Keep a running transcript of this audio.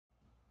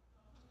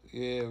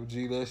Yeah,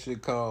 G, that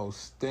shit called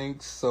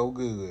Stinks So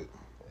Good.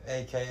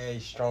 AKA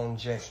Strong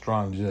J.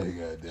 Strong J,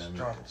 goddamn it.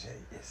 Strong J,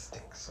 it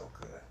stinks so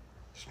good.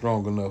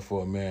 Strong enough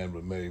for a man,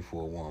 but made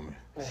for a woman.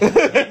 I ain't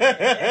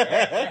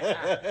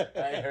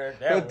heard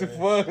that What the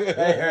one. fuck?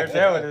 I ain't heard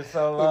that one in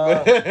so long.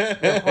 What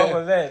the fuck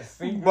was that?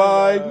 Secret,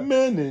 By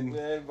Menon.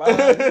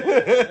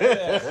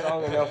 Yeah,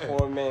 strong enough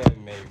for a man,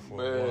 made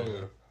for a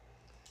woman.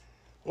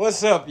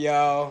 What's up,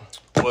 y'all?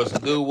 What's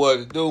it do, what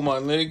it do, my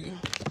nigga?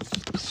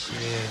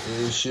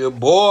 Yeah. It's your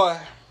boy,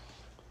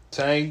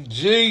 Tank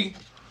G.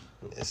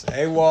 It's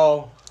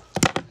AWOL.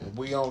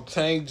 We on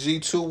Tank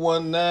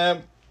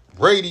G219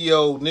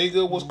 Radio,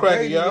 nigga. What's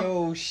cracking, y'all?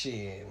 Radio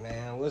shit,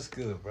 man. What's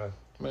good, bro?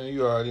 Man,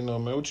 you already know,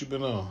 man. What you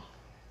been on?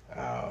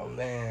 Oh,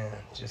 man.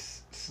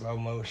 Just slow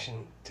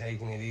motion,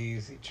 taking it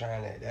easy,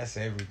 trying to... That's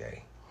every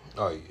day.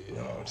 Oh, yeah. You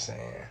know what I'm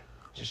saying?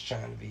 Just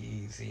trying to be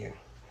easy and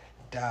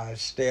dodge,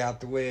 stay out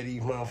the way of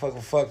these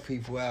motherfucking fuck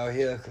people out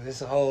here, because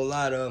it's a whole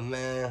lot of them,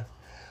 man.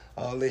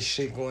 All this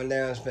shit going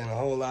down. It's been a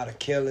whole lot of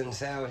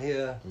killings out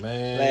here.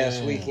 Man.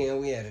 Last weekend,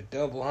 we had a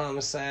double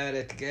homicide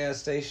at the gas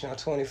station on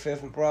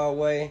 25th and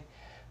Broadway.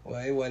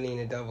 Well, it wasn't even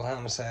a double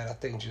homicide. I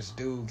think just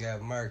dude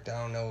got murked.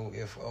 I don't know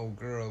if old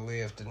girl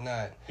lived or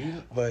not.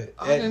 But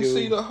I didn't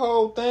see the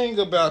whole thing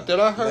about that.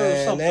 I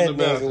heard something about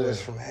that. That nigga was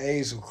from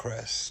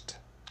Hazelcrest.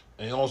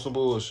 Ain't on some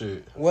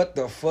bullshit. What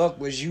the fuck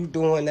was you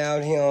doing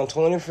out here on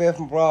 25th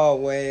and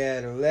Broadway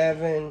at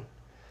 11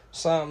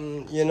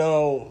 something? You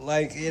know,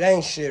 like, it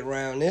ain't shit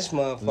around this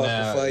motherfucker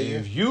now, for you.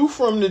 If you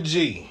from the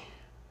G,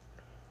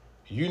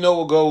 you know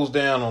what goes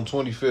down on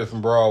 25th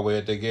and Broadway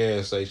at the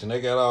gas station. They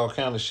got all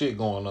kind of shit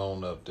going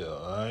on up there.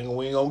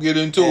 We ain't gonna get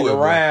into it.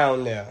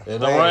 Around there.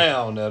 And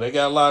around there. They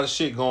got a lot of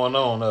shit going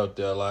on up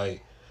there.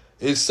 Like,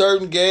 it's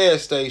certain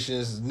gas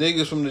stations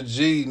niggas from the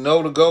G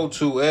know to go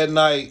to at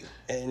night.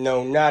 And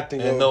know not to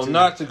go to. And know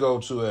not to go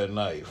to at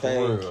night. For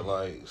Thank real. you.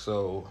 Like,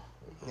 so.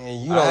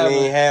 And you don't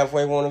even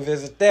halfway want to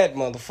visit that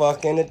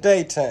motherfucker in the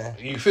daytime.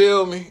 You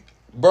feel me?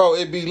 Bro,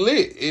 it be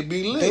lit. It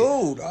be lit.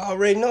 Dude, I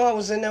already know I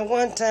was in there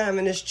one time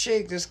and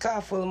this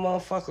car full of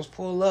motherfuckers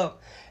pull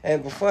up.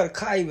 And before the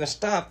car even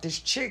stopped, this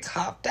chick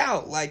hopped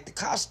out. Like, the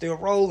car still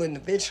rolling, the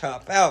bitch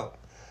hop out.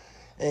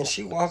 And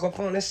she walk up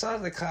on this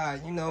other car.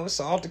 You know, it's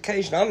an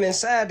altercation. I'm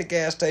inside the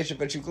gas station,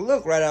 but you can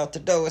look right out the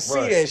door and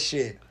see that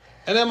shit.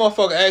 And that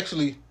motherfucker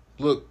actually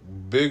look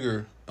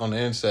bigger on the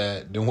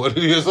inside than what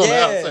it is on the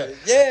outside.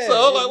 Yeah.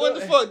 So I'm like, what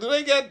the fuck?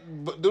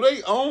 Do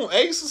they own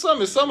Ace or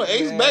something? Is some of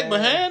Ace back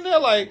behind there?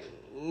 Like,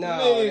 no,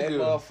 nigga. that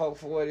motherfucker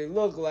for what it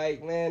look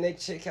like, man. That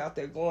chick out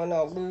there going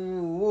off, woo,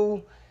 woo,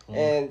 woo.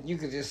 And you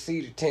could just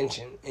see the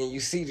tension and you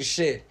see the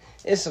shit.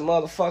 It's a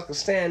motherfucker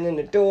standing in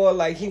the door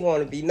like he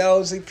want to be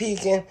nosy,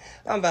 peeking.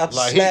 I'm about to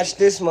snatch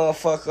this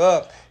motherfucker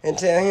up and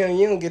tell him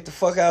you don't get the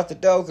fuck out the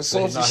door because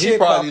soon as the shit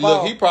pop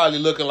off. He probably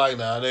looking like,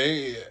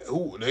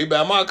 they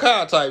by my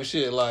car type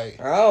shit. Like,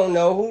 I don't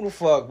know who the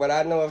fuck, but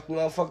I know if the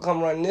motherfucker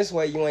come running this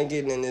way, you ain't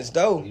getting in this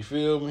door. You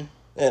feel me?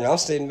 And I'm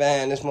sitting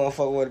behind this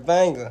motherfucker with a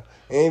banger.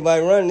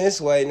 Anybody running this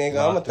way,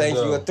 nigga, I'm gonna think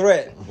you a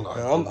threat.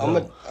 I'm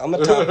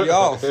gonna top you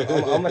off.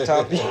 I'm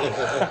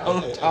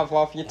gonna top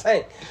off your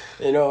tank.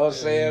 You know what I'm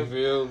saying? You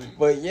feel me?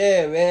 But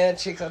yeah, man,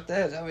 chick up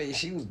there, I mean,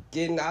 she was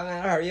getting out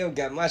of her. Yo,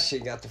 got my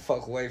shit got the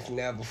fuck away from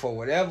there before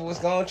whatever was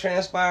gonna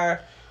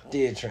transpire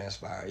did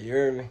transpire. You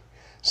heard me?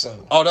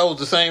 So. Oh, that was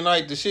the same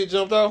night the shit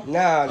jumped off?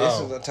 Nah, this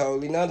was a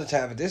totally another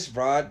time. But this is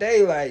broad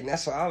daylight, and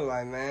that's why I was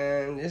like,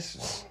 man, this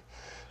is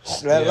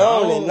let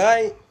alone at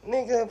night,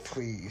 nigga,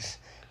 please.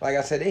 Like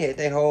I said, they hit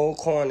that whole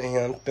corner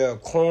here. The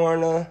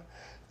corner,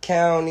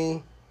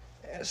 county,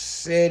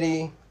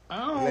 city. I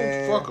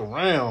don't fuck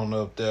around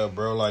up there,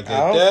 bro. Like,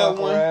 I don't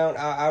fuck around.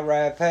 I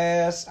ride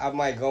past. I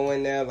might go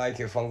in there, like,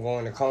 if I'm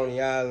going to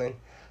Coney Island.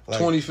 Like,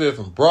 25th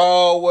and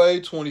Broadway,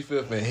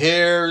 25th and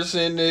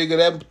Harrison, nigga.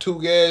 That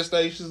 2 gas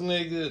stations,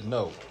 nigga.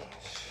 No.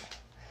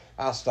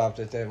 I stopped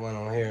at that one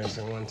on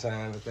Harrison one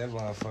time, but that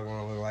motherfucker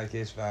don't look like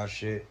it's about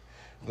shit.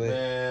 But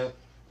man,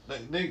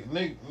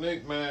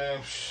 Nick,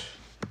 man.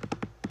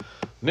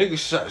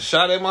 Nigga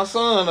shot at my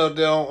son up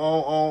there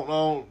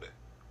on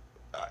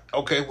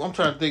okay, I'm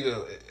trying to think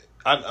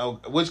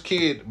of which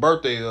kid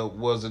birthday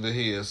was it of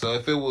his. So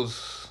if it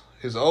was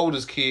his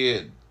oldest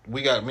kid,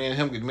 me and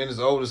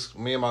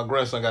my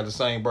grandson got the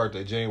same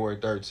birthday, January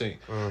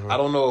 13th. I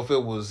don't know if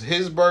it was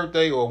his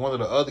birthday or one of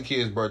the other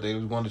kids' birthday. It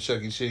was going to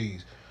Chuck E.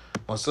 Cheese.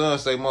 My son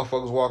say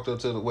motherfuckers walked up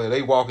to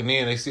they walking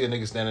in, they see a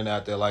nigga standing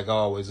out there like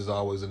always. There's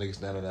always a nigga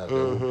standing out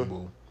there.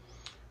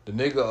 The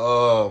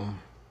nigga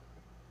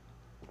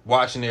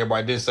watching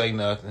everybody, didn't say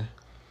nothing.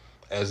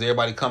 As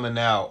everybody coming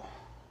out,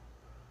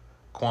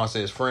 Quan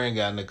said his friend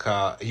got in the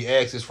car. He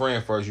asked his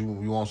friend first, you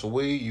want some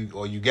weed?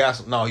 You got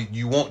some? No,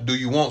 do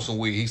you want some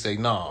weed? He say,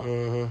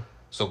 no.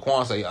 So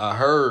Quan say, I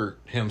heard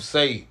him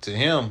say to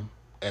him,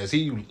 as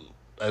he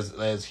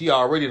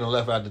already done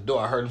left out the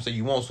door, I heard him say,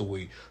 you want some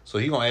weed? So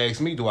he gonna ask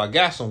me, do I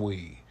got some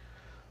weed?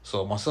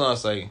 So my son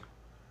say,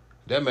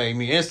 that made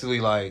me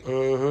instantly like,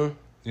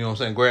 You know what I'm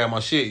saying? Grab my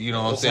shit. You know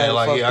what I'm That's saying? how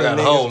Like, fuck yeah, I got a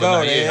them hold in niggas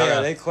that. go.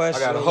 Yeah, They I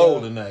question got a you.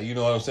 hold in that. You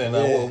know what I'm saying?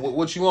 Now, Yeah.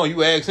 what you want?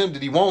 You ask him,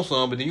 did he want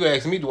some? But then you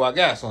ask me, do I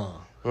got some?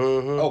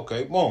 Mm-hmm.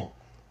 Okay, boom.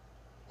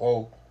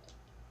 Oh.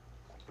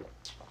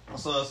 My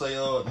son say,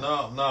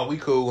 no, we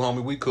cool,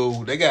 homie, we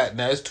cool. They got,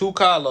 now it's 2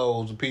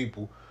 carloads of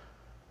people.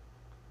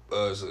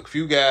 It's a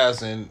few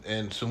guys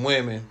and some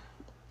women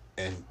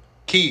and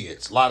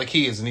kids. A lot of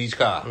kids in each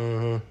car.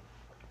 Mm-hmm.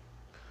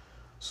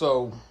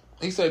 So,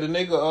 he said the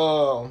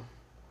nigga,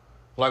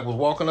 like, was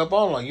walking up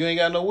on him, like, you ain't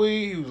got no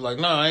weed? He was like,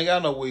 nah, I ain't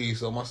got no weed.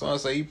 So my son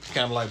said he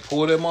kind of, like,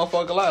 pulled that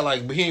motherfucker out.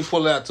 Like, but he ain't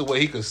pull it out to where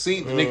he could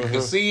see, the nigga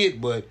could see it,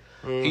 but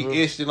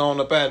he itched it on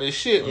up out of his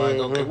shit. Like,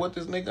 okay, what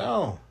this nigga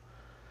on?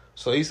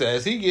 So he said,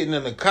 as he getting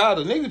in the car,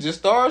 the nigga just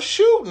started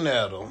shooting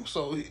at him.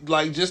 So he,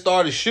 like, just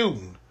started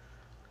shooting.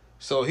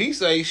 So he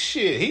say,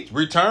 shit, he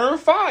returned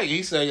fire.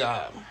 He say,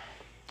 I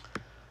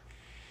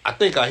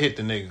think I hit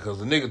the nigga because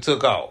the nigga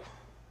took off.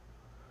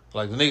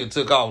 Like, the nigga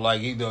took off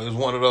like, it was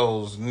one of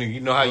those, you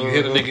know how you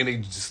hit a nigga and they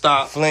just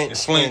stop,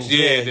 flinch,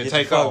 yeah, then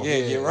take off. Yeah,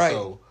 you're right.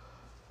 So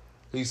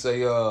he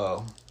say,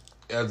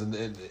 as the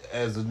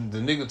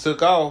nigga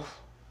took off,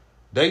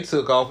 they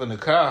took off in the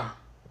car.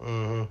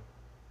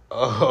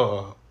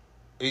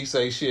 He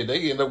say, shit,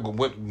 they end up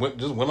went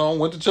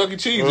to Chuck E.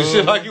 Cheese and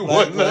shit like you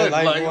wasn't nothing.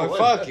 Like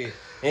fuck it.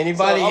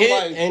 Anybody So hit?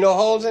 like, ain't no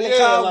holes in the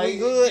car. Like, we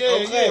good.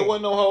 Yeah, okay. yeah,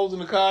 wasn't no holes in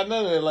the car,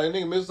 none of that. Like,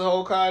 nigga missed the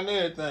whole car and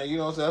everything. You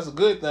know what I'm saying? That's a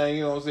good thing.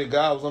 You know what I'm saying?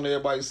 God was on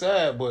everybody's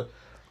side, but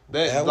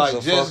that was like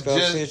a fucked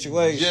up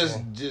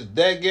situation. Just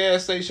that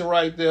gas station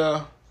right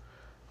there.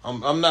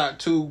 I'm not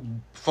too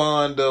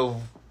fond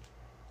of.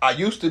 I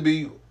used to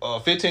be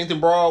 15th and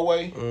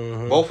Broadway.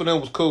 Both of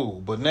them was cool,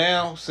 but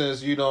now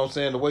since you know what I'm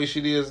saying the way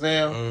shit is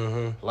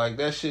now, like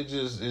that shit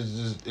just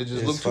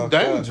look too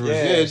dangerous.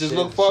 Yeah, it just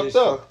look fucked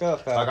up.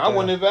 Like I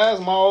wouldn't advise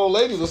my old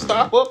lady to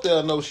stop up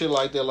there, no shit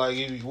like that.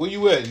 Like where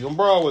you at? You on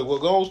Broadway? Well,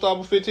 go stop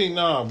at 15.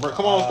 Nah,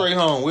 come on straight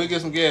home. We'll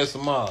get some gas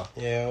tomorrow.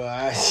 Yeah,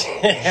 well,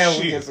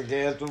 we'll get some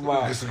gas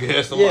tomorrow. Get some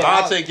gas tomorrow.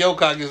 I'll take your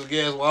car, get some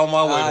gas while on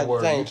my way to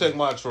work. You take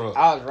my truck.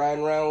 I was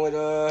riding around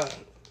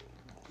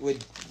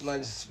with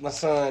my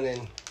son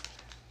and,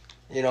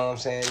 you know what I'm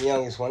saying, the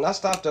youngest one. I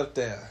stopped up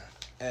there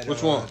at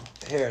which one?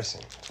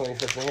 Harrison,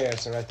 25th and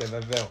Harrison, right there by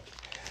Belt.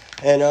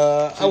 And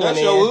I went that's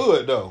in. your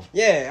hood though.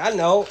 Yeah, I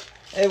know.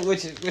 And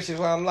which is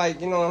why I'm like,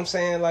 you know what I'm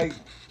saying, like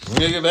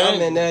nigga,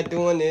 I'm in there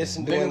doing this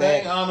and doing nigga, that. They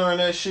ain't honoring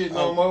that shit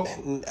no more.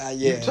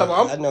 Yeah,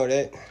 I know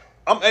that.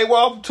 I'm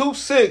 2'6",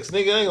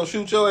 nigga. I ain't gonna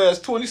shoot your ass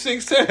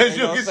 26 times.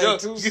 You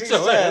get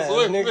your ass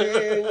with me.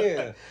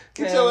 Yeah.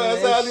 Get your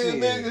ass out here,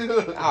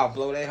 nigga. I'll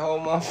blow that whole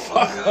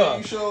motherfucker up.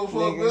 You sure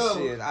nigga, fuck up.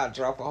 shit. I'll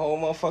drop a whole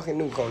motherfucking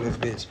nuke on this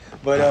bitch.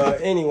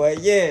 But anyway,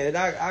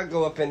 yeah, I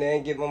go up in there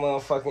and get my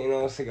motherfucking, you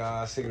know,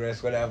 cigars,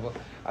 cigarettes, whatever.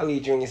 I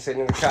leave Junior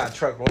sitting in the car,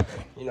 truck,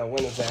 you know,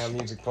 windows down,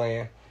 music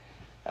playing.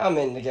 I'm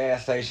in the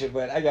gas station,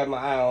 but I got my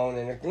eye on,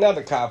 and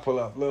another car pull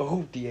up, little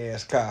hoopty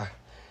ass car.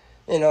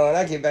 You know, and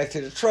I get back to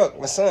the truck.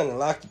 My son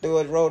locked the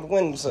doors, rolled the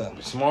windows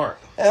up. Smart.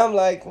 And I'm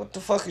like, what the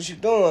fuck is you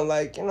doing?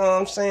 Like, you know what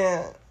I'm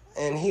saying?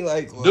 And he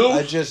like, well,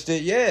 I just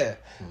did, yeah.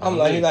 I'm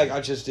like, he like,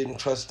 I just didn't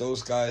trust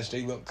those guys.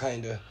 They look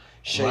kind of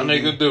shady. My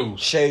nigga Deuce.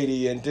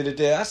 Shady and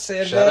da-da-da. I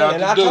said, shout man, out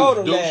and to I Deuce. told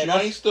him Deuce, that. You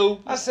ain't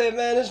stupid. I said,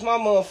 man, this my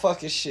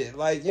motherfucking shit.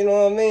 Like, you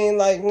know what I mean?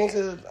 Like,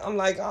 nigga, I'm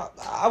like,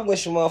 I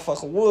wish a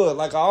motherfucker would.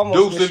 Like, I almost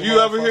Deuce, wish if you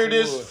ever hear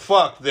this, would.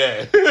 fuck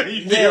that.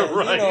 Yeah,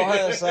 right. you know,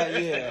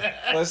 hindsight, yeah.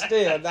 But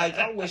still, like,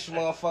 I wish a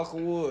motherfucker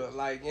would.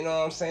 Like, you know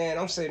what I'm saying?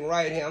 I'm sitting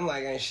right here. I'm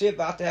like, ain't shit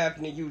about to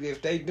happen to you.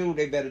 If they do,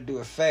 they better do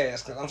it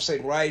fast. Because I'm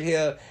sitting right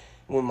here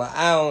with my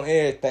eye on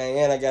everything,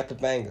 and I got the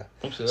banger.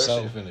 I'm sure that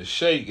shit finna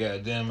shake,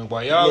 goddamn it.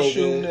 While y'all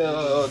shooting,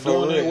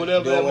 doing it,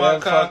 whatever doing at my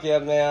car, fuck yeah,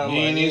 man, you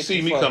ain't even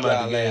see me come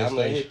out the gas I'm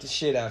gonna station. hit the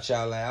shit out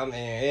y'all. Like, I'm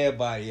airing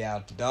everybody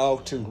out, the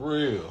dog too.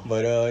 Real.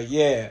 But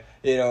yeah,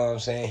 you know what I'm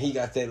saying? He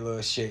got that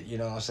little shit, you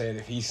know what I'm saying?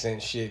 If he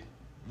sent shit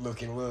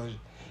looking a little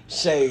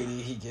shady,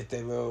 he get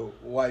that little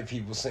white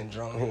people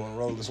syndrome. He want to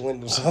roll his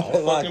windows up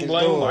and lock his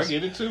doors. I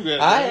get it too,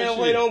 goddamn. I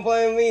don't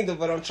blame him either,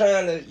 but I'm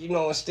trying to, you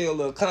know, instill a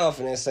little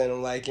confidence in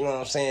him. Like, you know what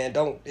I'm saying?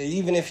 Don't,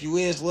 even if you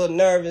is a little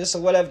nervous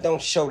or whatever,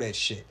 don't show that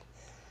shit.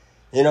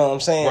 You know what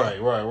I'm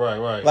saying?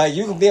 Right. Like,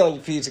 you can be on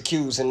your P's and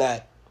Q's and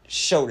not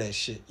show that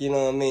shit. You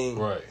know what I mean?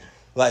 Right.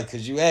 Like,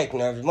 because you act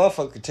nervous.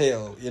 Motherfucker can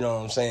tell, you know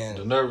what I'm saying?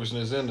 The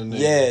nervousness in the nigga.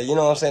 Yeah, you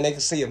know what I'm saying? They can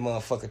see a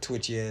motherfucker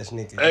twitchy ass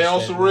nigga. Hey, on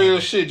some real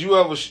shit, you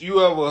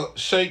ever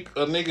shake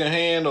a nigga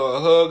hand or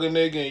hug a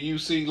nigga and you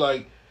see,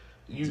 like,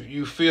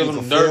 you feel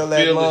them nerves,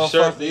 feel the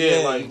shirt,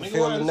 like, you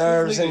feel the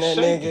nerves in that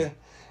nigga.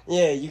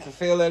 Yeah, you can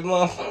feel that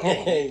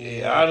motherfucker.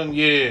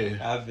 Yeah,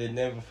 I've been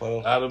there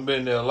before. I done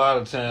been there a lot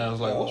of times.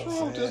 Like, what's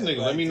wrong with this nigga?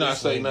 Like, let me not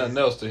say nothing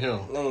else to him.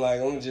 I'm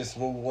like, I'm gonna just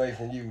move away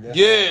from you. That's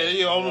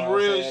on the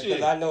real shit.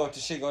 Because I know if the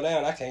shit go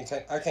down, I can't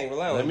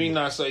rely on you. Let me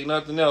not say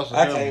nothing else to him.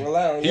 I can't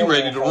rely on you. He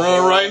ready to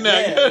run right now.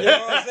 Yeah, you know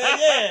what I'm saying?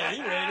 Yeah,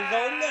 he ready to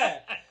go now.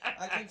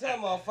 I can tell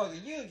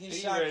motherfucker, you get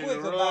shot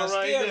quicker by a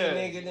scary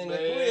nigga than a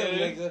real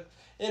nigga.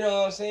 You know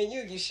what I'm saying?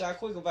 You get shot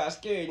quicker by a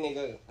scary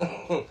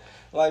nigga.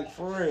 Like,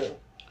 for real.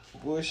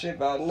 Bullshit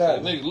about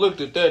That nothing. nigga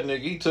looked at that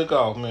nigga. He took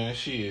off, man.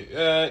 Shit.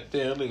 God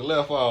damn, nigga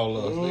left all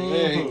of us.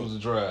 Nigga. And he was the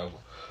driver.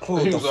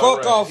 Pulled He the was fuck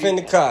alright. off in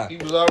the car. He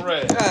was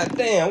alright. God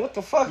damn, what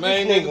the fuck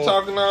Man, this nigga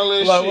talking all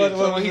that like, shit.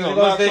 What He was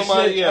gonna knock that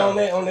somebody shit out.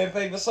 on that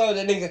paper soda?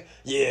 That nigga,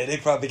 yeah, they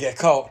probably got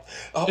caught.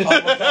 I'm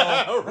gonna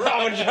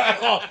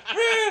drive off.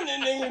 Man, that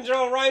nigga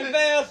drove right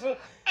past him.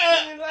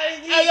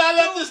 Hey, y'all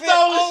left the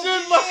stolen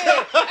shit in my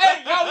car.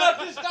 Hey, y'all left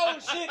the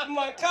stolen shit in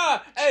my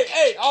car.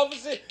 Hey,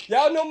 officer,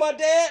 y'all know my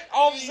dad?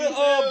 Officer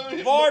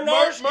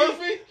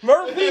Varnarski?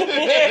 Murphy?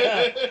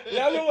 Yeah.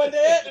 Y'all know my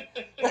dad?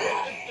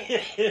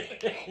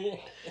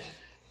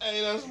 Hey,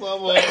 that's my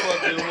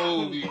motherfucking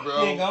movie,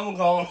 bro. Nigga, I'm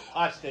gonna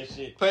watch that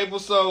shit. Paper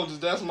Soldiers,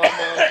 that's my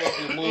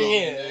motherfucking movie,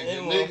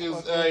 Yeah, nigga.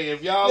 Niggas, hey,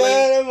 if y'all Man,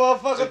 ain't... that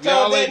motherfucker if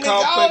y'all told that ain't nigga,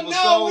 caught oh Paper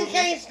no, we Soldier."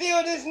 can't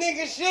steal this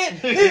nigga shit.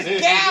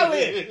 His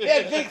Gallon,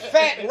 that big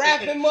fat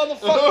rapping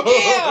motherfucker.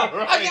 Yeah, I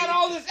Right. got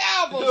all his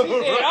albums.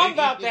 He said, I'm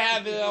about to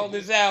have it on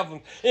this album.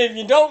 If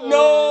you don't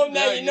know,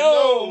 now you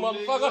know,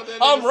 nigga. motherfucker. What that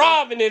I'm nigga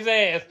robbing his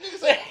ass.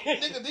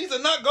 Nigga, these are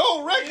not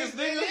gold records,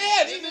 nigga.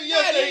 Yeah, these are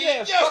Yes, they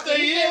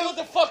yes, is. What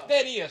the fuck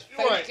that is?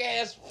 Fake Right.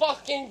 ass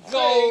fucking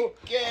gold.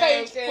 Fake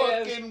ass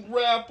fucking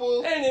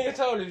rapper. That nigga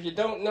told him, if you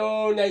don't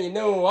know, now you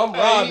know. I'm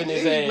robbing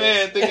his ass.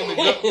 Man,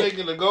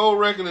 thinking the gold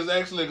record is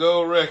actually a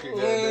gold record.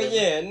 goddamn.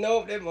 Yeah,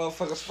 nope, that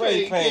motherfucker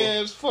spray Fake paint.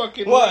 ass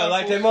fucking What, rapper.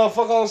 like that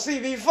motherfucker on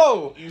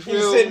CB4? You He feel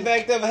was sitting me?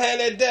 back there behind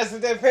that desk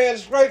with that pan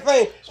of spray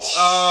paint.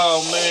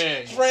 Oh,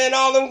 man. Spraying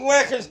all them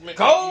records. Man,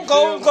 Gold, you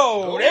gold, feel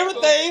gold. me?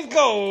 Everything's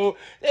gold.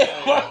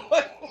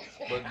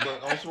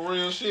 But on some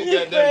real shit, He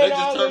goddamn, they sprayed all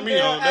just turned them me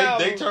on. damn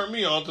They albums. turned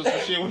me on to some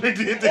shit when they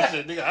did that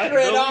shit, nigga. I didn't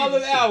Spraying know all either.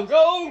 them out.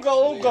 Gold,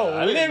 gold, Yeah, gold.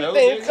 I didn't know,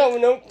 Everything's nigga.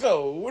 coming up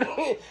gold.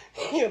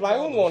 He was like,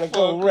 we want a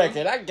gold Motherfucker.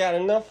 record. I got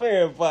enough for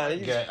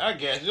everybody. I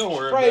got you. Don't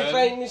worry Spray about it.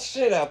 painting the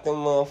shit out them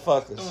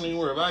motherfuckers. Don't even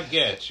worry about it.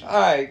 I got you.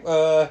 Alright,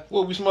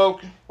 What we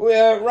smoking?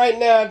 well, right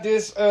now,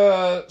 this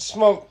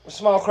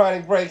small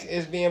chronic break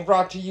is being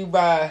brought to you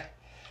by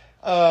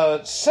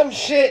some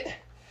shit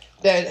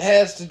that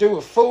has to do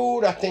with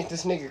food. I think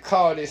this nigga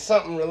called it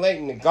something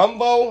relating to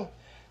gumbo.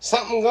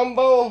 Something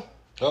gumbo.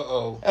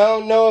 Uh-oh. I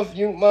don't know if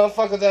you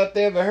motherfuckers out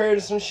there ever heard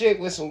of some shit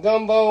with some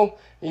gumbo,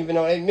 even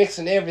though they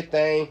mixing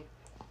everything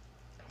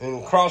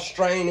and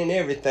cross-strain and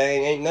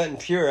everything. Ain't nothing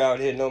pure out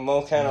here no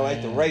more, kind of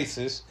like the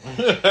racists.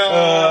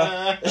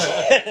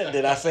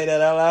 Did I say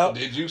that out loud?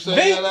 Did you say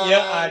that out Yeah,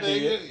 loud, I nigga?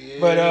 did. Yeah,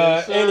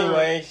 But sir.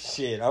 anyway,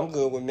 shit, I'm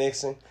good with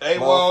mixing.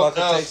 AWOL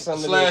take some of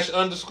slash this.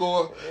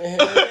 underscore. Yeah,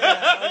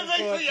 Make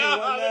sure y'all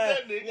holler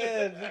at that nigga.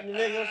 yeah,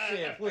 nigga,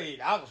 shit, please.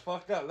 I was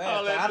fucked up last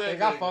Holler time. at I that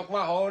think I nigga. fucked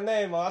my whole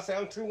name up. I said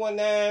I'm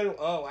 219,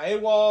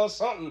 AWOL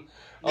something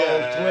on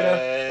Yeah,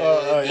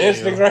 Twitter, damn.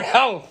 Instagram.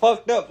 I was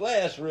fucked up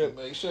last rip.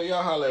 Make sure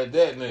y'all holler at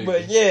that nigga.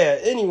 But yeah,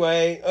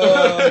 anyway,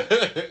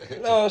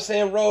 you know what I'm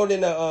saying? Rolled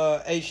in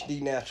a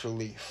HD natural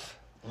leaf,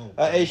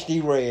 a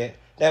HD red.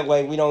 That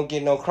way we don't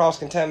get no cross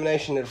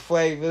contamination of the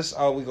flavors.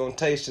 All we gonna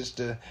taste is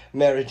the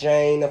Mary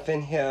Jane up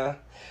in here.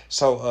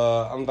 So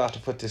I'm about to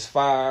put this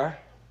fire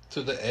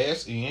to the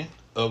ass end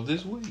of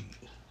this weed.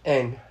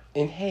 and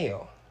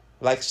inhale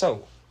like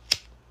so.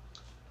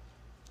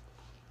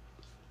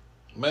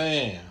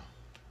 Man,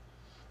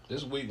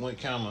 this week went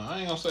kind of, I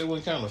ain't gonna say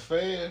went kind of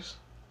fast.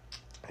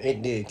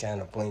 It did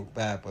kind of blink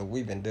by, but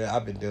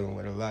I've been dealing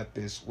with a lot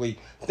this week.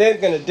 They're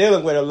gonna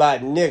dealing with a lot,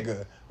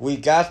 nigga. We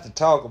got to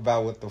talk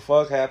about what the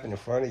fuck happened in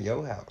front of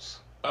your house.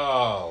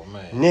 Oh,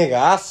 man. Nigga,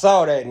 I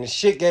saw that and the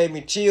shit gave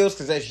me chills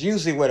because that's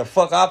usually where the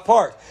fuck I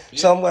park. Yeah.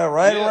 Somewhere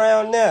right Yeah.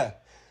 around there.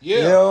 Yeah.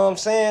 You know what I'm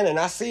saying? And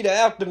I see the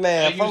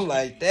aftermath. And you- I'm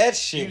like, that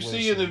shit You was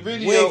see in the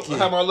video wicked.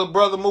 how my little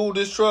brother moved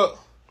his truck?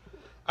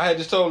 I had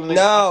just told him.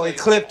 No, it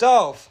clipped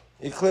off.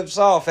 It clips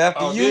off after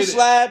Oh, you did it?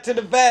 slide to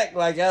the back,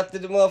 like after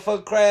the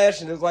motherfucker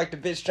crash, and it's like the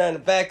bitch trying to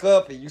back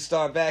up, and you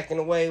start backing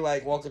away,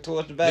 like walking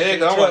towards the back Yeah, of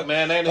the I'm truck like,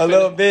 man, they a finna-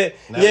 little bit.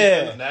 Now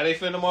Yeah, they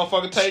finna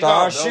motherfucker take start off.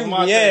 That was shooting.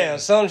 my Yeah, thing.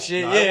 some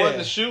shit. Nah, it wasn't Yeah,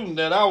 the shooting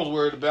that I was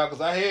worried about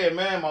because I had,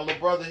 man, my little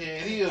brother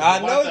had his. I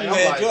My know thing, you I'm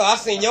had like, your. I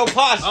seen your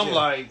posture. I'm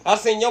like, I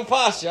seen your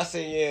posture. I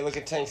said, yeah, look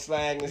at Tank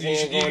sliding his You-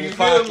 hand, you- going in you his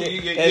feel me? pocket.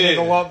 You get- That yeah.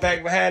 nigga walk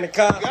back behind the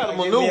car. Gotta give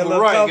me a maneuver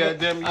little right, cover.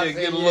 goddamn, I yeah,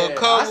 get said, a little yeah.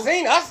 cover.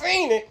 I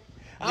seen it.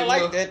 I Get a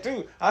like little- that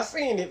too. I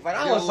seen it, but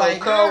I Get a was little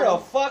like, how cover. the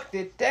fuck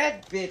did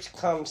that bitch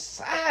come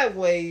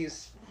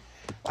sideways?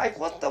 Like,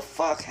 what the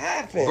fuck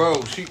happened?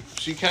 bro,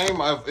 she came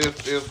out.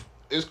 If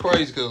it's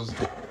crazy because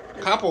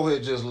Capo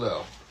had just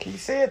left. He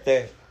said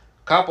that.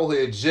 Capo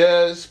had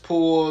just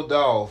pulled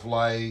off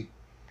like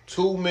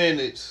 2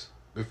 minutes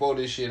before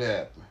this shit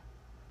happened.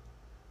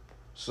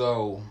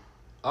 So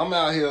I'm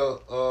out here.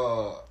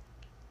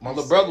 My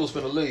little brother was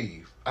finna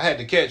leave. I had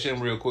to catch him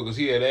real quick because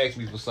he had asked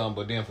me for something,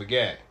 but then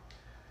forgot.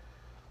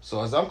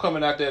 So as I'm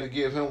coming out there to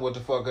give him what the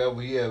fuck ever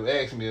he had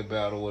asked me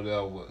about or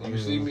whatever, you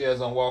see me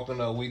as I'm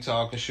walking up, we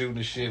talking,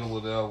 shooting shit or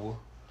whatever,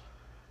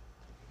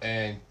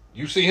 and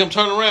you see him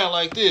turn around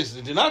like this,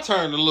 and then I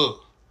turn to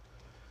look.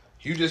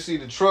 You just see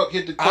the truck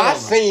hit the corner. I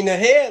seen the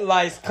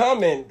headlights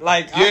coming.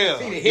 Like, I Yeah, could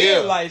see the yeah.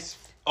 headlights.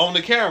 On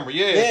the camera,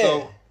 yeah. Yeah.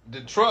 So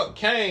the truck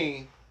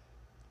came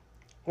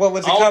What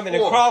was it coming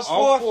across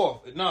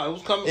Fourth? No, it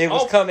was coming. It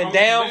was coming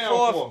down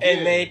Fourth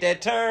and made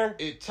that turn.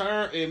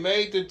 It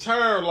made the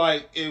turn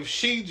like if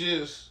she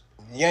just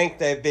yanked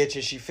that bitch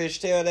and she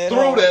fishtailed that.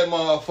 Threw that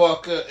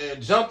motherfucker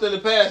and jumped in the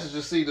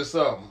passenger seat or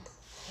something.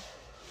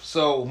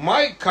 So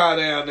Mike caught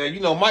down there. You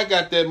know, Mike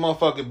got that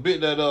motherfucking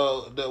bit that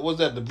what's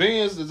that, the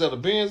Benz? Is that the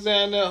Benz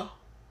down there?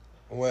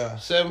 Well,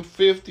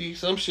 750,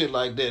 some shit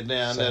like that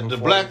down there. The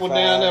black one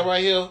down there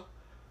right here.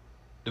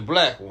 The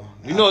black one.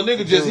 You know, a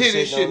nigga just hit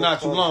his shit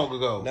not too long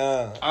ago.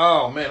 Nah.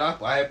 Oh, man,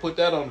 I had put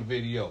that on the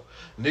video.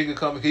 Nigga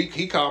coming,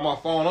 he called my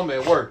phone. I'm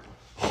at work.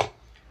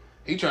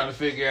 He trying to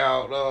figure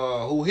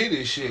out who hit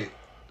his shit.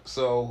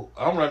 So,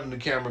 I'm running the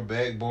camera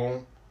back,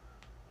 boom.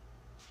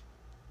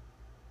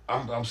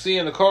 I'm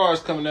seeing the cars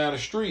coming down the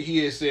street.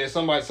 He had said,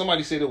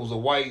 somebody said it was a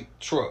white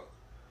truck.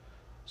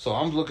 So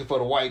I'm looking for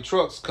the white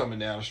trucks coming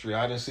down the street.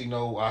 I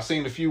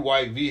seen a few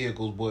white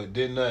vehicles, but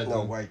did nothing.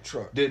 No white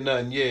truck. Wasn't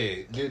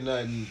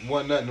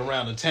nothing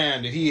around the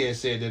time that he had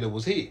said that it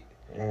was hit.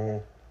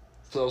 Mm-hmm.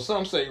 So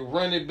some say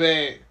run it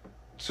back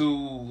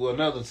to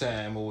another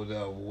time or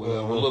whatever,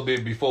 a little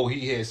bit before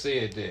he had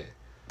said that.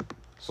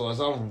 So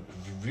as I'm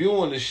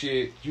viewing the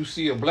shit, you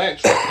see a black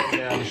truck coming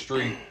down the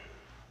street.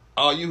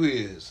 All you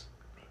hear is,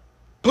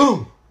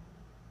 boom.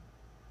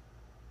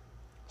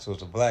 So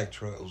it's a black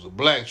truck. It was a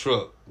black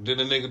truck. Then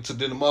the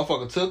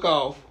motherfucker took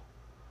off.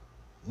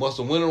 Must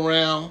have went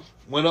around,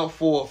 went up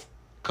Fourth,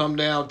 come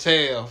down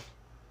Taft,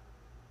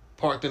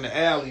 parked in the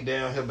alley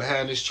down here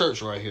behind this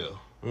church right here.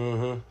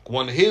 Mm-hmm.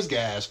 One of his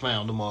guys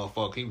found the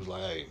motherfucker. He was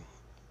like, "Hey,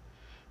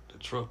 the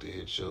truck that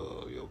hit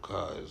your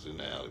car is in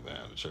the alley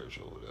behind the church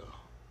over there."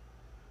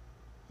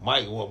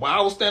 Mike, while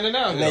I was standing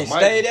out here, they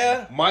stay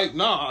there? Mike,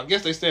 no, I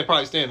guess they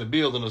probably stay in the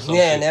building or something.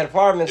 Yeah, in that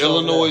apartment.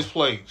 Illinois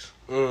plates.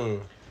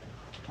 Mm.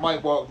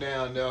 Mike walked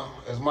down there.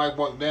 As Mike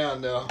walked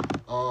down there,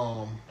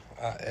 I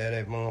air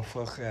that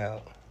motherfucker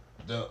out.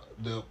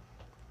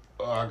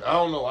 I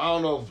don't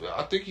know.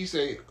 I think he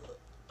said,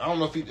 I don't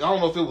know if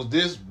it was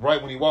this right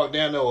when he walked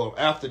down there or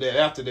after that.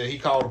 After that, he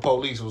called the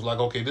police. It was like,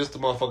 okay, this is the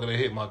motherfucker that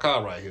hit my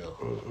car right here.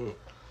 Mm-hmm.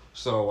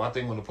 So I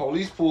think when the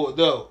police pulled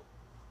up,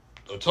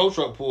 a tow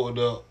truck pulled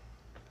up.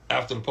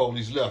 After the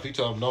police left, he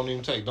told them,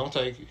 don't take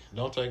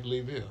it,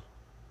 leave it here.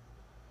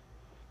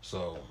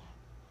 So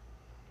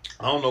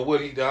I don't know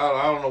what I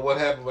don't know what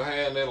happened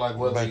behind that. Like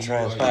what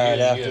transpired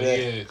after that.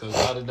 Yeah, because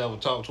I didn't ever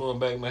talk to him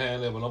back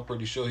behind that, but I'm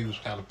pretty sure he was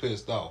kind of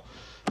pissed off.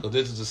 Because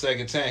this is the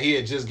second time he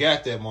had just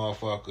got that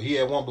motherfucker. He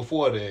had one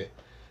before that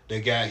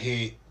got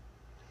hit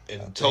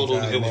and it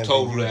was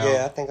totaled out.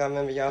 Yeah, I think I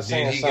remember y'all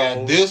saying then he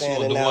got this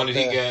one, the one that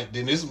he got.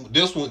 Then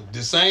this one,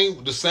 the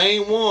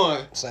same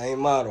one, same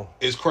model.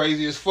 It's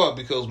crazy as fuck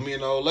because me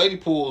and the old lady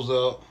pulls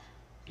up.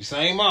 The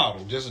same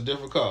model, just a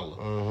different color.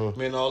 Mm-hmm.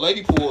 Me and the old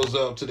lady pulls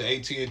up to the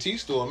AT&T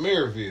store in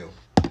Maryville.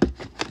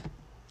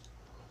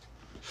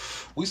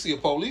 We see a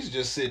police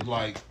just sitting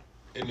like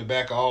in the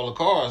back of all the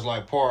cars,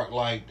 like parked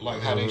like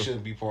how they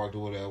shouldn't be parked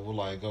or whatever. We're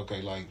like,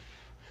 okay, like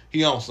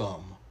he on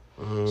something.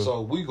 Mm-hmm.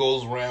 So we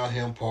goes around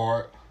him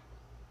parked.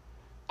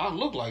 I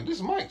look like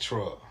this Mike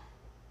truck.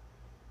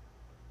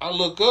 I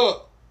look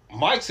up,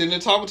 Mike's sitting there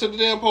talking to the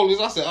damn police.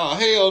 I said, oh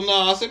hell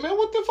no. I said, man,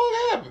 what the fuck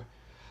happened?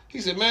 He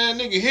said, man,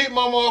 nigga hit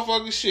my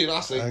motherfucking shit. I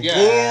said,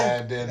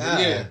 God damn.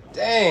 Yeah.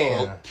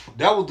 Damn. So,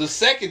 that was the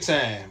second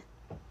time.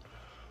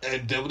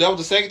 And that was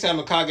the second time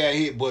the car got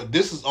hit, but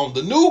this is on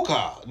the new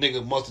car.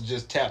 Nigga must have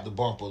just tapped the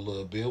bumper a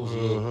little bit. It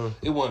was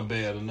it wasn't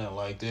bad or nothing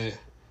like that.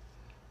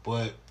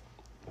 But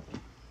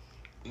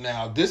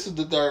now this is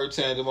the third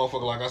time the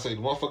motherfucker, like I said,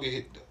 the motherfucker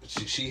hit.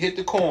 She hit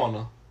the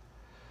corner.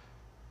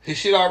 His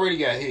shit already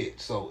got hit,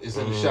 so it's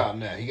in the shop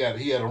now. He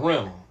had a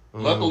rental.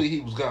 Luckily, he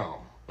was gone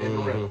in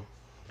the rental.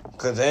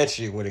 Cause that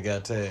shit would have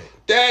got tagged.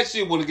 That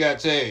shit would have got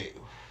tagged.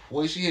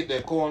 When she hit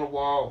that corner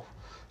wall,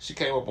 she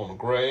came up on the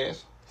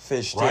grass.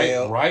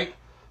 Fishtail. Right.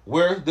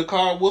 Where the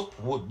car was,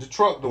 the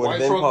truck, the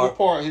white truck was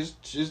parked.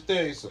 His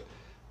thing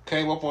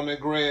came up on that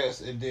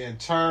grass and then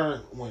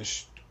turned when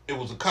it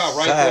was a car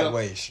right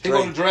sideways, there.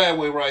 He on the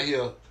driveway right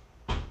here.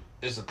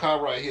 It's a car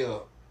right here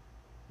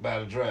by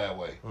the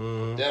driveway.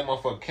 That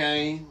motherfucker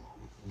came,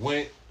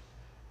 went.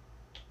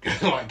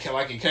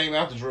 like it came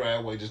out the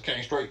driveway, just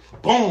came straight,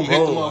 boom, hit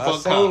the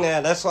motherfucker. I seen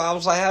that. That's why I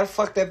was like, how the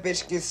fuck that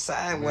bitch get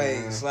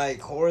sideways,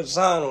 like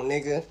horizontal,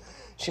 nigga?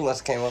 She must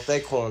have came up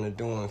that corner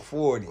doing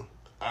 40.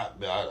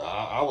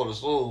 I would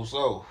assume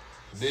so.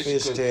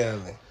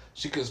 Fishtailing.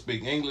 She couldn't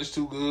speak English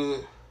too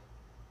good.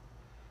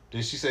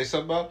 Then she say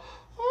something about,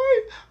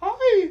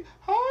 hi,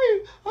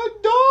 a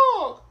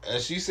dog.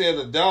 And she said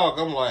a dog.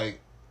 I'm like,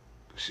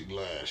 she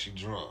glad she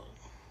drunk.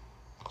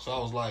 So I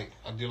was like,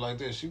 I did like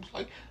this. She was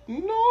like,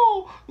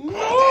 no.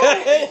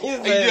 I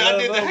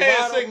did the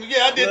hand signal.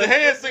 Yeah, I did the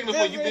hand signal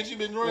for you, bitch. You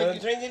been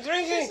drinking. Drinking.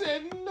 She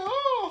said,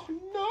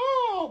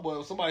 no.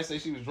 But somebody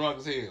said she was drunk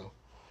as hell.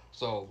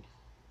 So,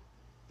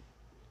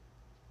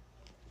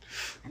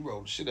 you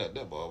rolled the shit out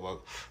that motherfucker.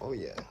 Oh,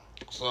 yeah.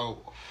 So,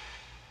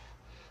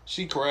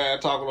 she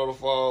cried, talking on the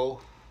phone.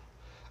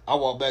 I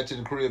walked back to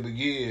the crib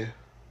again.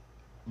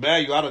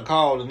 value, I done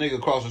called the nigga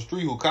across the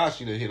street who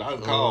Kashi that hit. I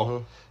done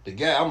called the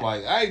guy. I'm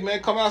like, hey,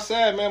 man, come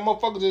outside, man.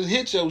 Motherfucker just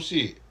hit your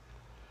shit.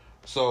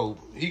 So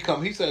he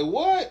said,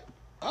 what?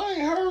 I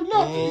ain't heard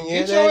nothing.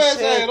 Get your ass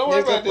out here. Don't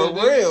worry about that,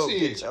 for real. Shit.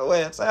 Get your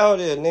ass out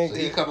here, nigga. So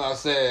he come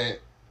outside.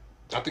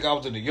 I think I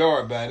was in the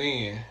yard by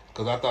then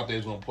because I thought they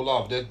was going to pull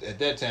off. At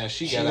that time,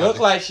 she looked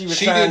like she was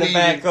trying to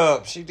back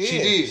up. She did. She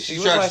did.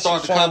 She tried to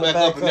start the car back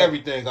up and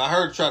everything. I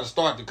heard her try to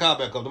start the car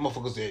back up. The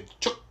motherfucker said,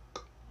 chuck,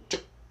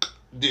 chuck.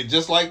 Did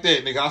just like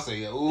that, nigga. I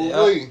said,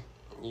 ooh, wee.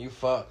 You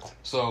fucked.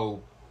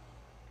 So...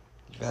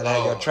 Better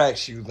have your track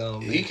shoes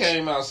on. He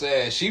came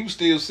outside. She was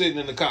still sitting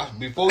in the car.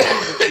 Before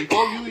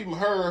you even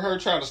heard her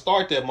try to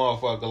start that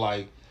motherfucker,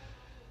 like,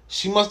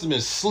 she must have been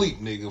asleep,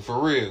 nigga, for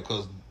real.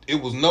 Because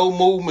it was no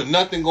movement,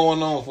 nothing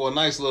going on for a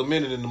nice little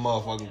minute in the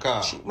motherfucking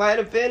car. She might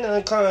have been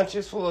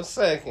unconscious for a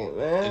second,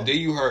 man. And then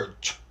you heard,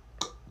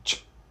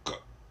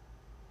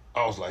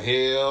 I was like,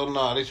 hell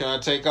no, they trying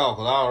to take off.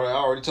 Because I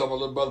already told my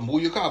little brother,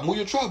 move your car, move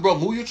your truck, bro,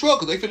 move your truck.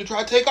 Because they finna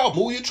try to take off.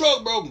 Move your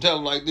truck, bro. I'm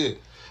telling him like this.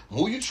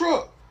 Move your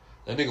truck.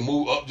 That nigga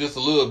moved up just a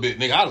little bit,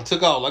 nigga. I done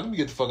took off. Like, let me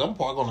get the fuck. I'm gonna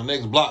park on the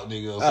next block,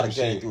 nigga. I done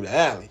came through the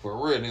alley. For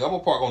real, nigga. I'm gonna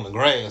park on the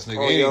grass, nigga.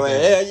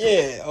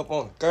 Oh, yeah, up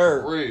on the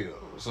curb. For real.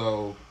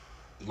 So,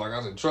 like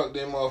I said, truck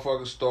didn't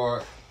motherfucker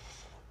start.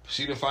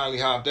 She done finally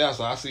hopped out,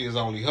 so I see it's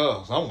only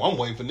her. So I'm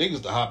waiting for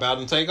niggas to hop out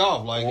and take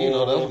off. Like, you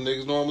know, that's what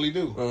niggas normally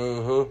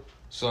do.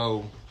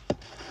 So,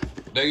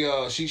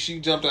 they, she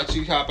jumped out,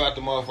 she hopped out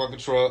the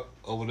motherfucking truck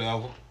or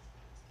whatever.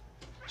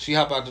 She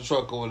hop out the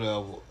truck or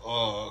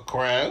whatever,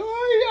 crying,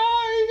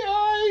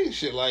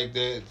 shit like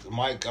that.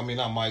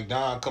 Not Mike,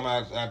 Don come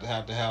out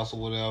the house or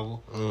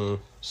whatever.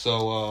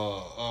 So,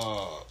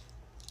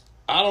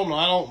 I don't know.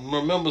 I don't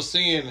remember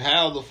seeing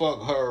how the fuck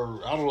I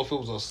don't know if it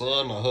was her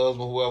son or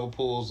husband, whoever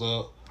pulls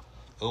up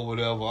or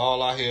whatever.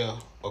 All I hear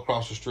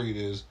across the street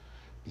is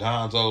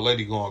Don's old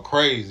lady going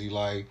crazy,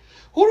 like,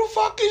 who the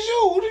fuck is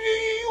you?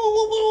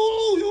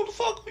 Who the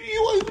fuck are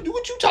you?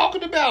 What you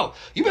talking about?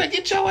 You better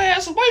get your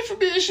ass away from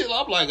me and shit.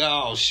 I'm like,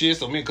 oh shit.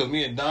 So because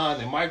me and Don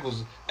and Mike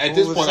was at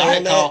this point,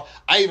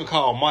 I even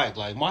called Mike,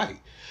 like,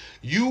 Mike,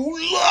 you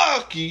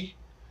lucky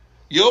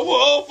your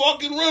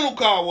motherfucking rental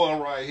car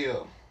wasn't right here.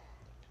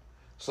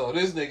 So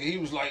this nigga, he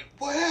was like,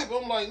 what happened?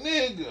 I'm like,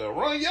 nigga,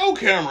 run your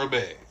camera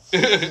back.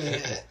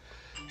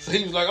 So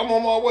he was like, I'm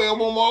on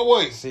my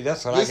way. See,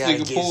 that's what I gotta get.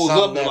 This nigga pulls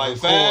up in like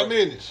 5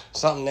 minutes.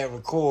 Something that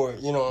record,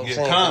 you know what I'm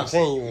saying,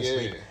 constant.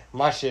 continuously. Yeah.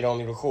 My shit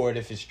only record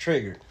if it's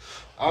triggered.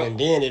 And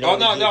then it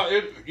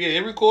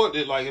it record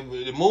it, like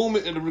the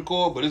movement it'll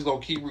record, but it's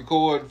gonna keep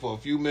recording for a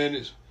few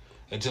minutes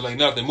until ain't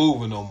nothing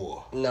moving no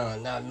more. No,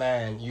 not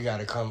mine. You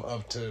gotta come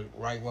up to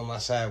right where my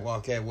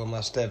sidewalk at, where my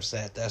steps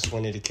at. That's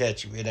when it'll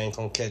catch you. It ain't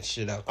gonna catch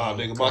shit out there. Oh,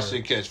 nigga, my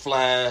shit catch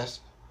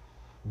flies,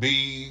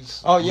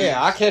 bees. Oh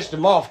yeah, I catch the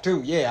moth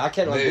too. Yeah, I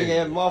catch like big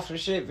ass moths and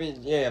shit.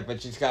 Yeah,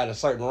 but it's got a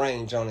certain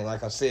range on it,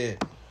 like I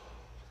said.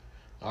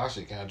 Oh,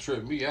 shit kind of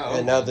tripped me out.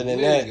 And other than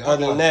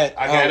that,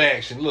 I got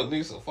action. Look,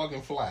 nigga's a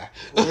fucking fly.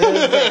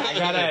 I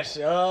got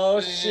action.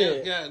 Oh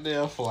shit,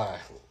 goddamn fly.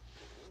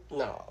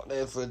 No,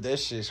 that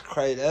shit's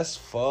crazy. That's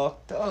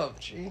fucked up,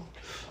 G.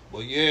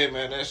 But yeah,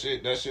 man, that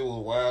shit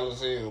was wild as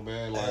hell,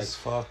 man. Like, that's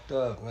fucked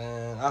up,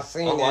 man. I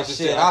seen that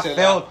shit. I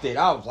felt it.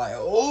 I was like,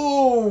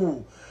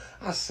 ooh.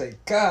 I said,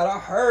 God, I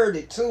heard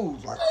it too.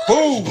 Like,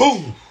 boom,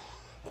 boom,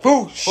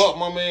 boom. Fuck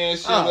my man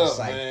shit up,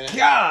 like, man.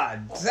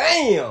 God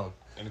damn.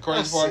 And the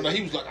crazy part about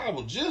he was like, I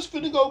was just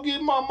finna go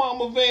get my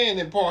mama van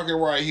and park it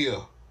right here.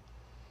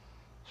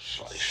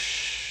 Like,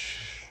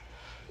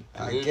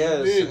 I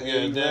guess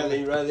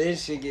he rather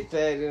this shit get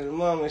tagged than the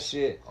mama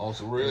shit. On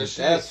some real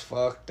shit. That's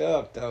fucked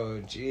up though,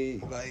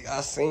 G. Like,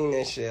 I seen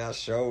that shit. I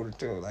showed it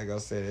to him. Like I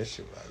said, that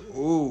shit like,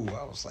 ooh.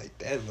 I was like,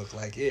 that looked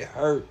like it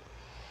hurt.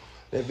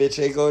 That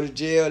bitch ain't go to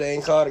jail. They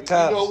ain't call the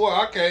cops. You know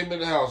what? I came in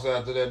the house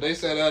after that. They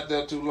sat out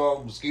there too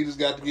long. Mosquitoes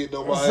got to get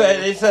nobody.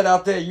 They sat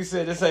out there. You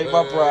said this ain't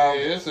my problem.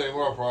 Yeah, this ain't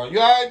my problem. You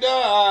all right, dog?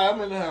 All right,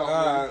 I'm in the house.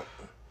 All right.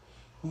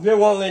 They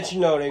won't let you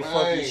know they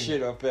fucking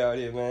shit up out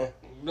here, man.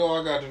 You know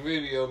I got the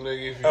video,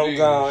 nigga. If you I'm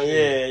gone.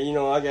 Yeah, you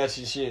know I got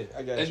your shit.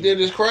 I got you. And then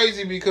it's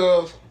crazy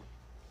because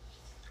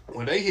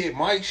when they hit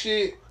Mike's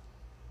shit,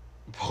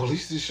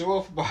 police didn't show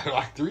up for about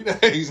like 3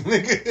 days,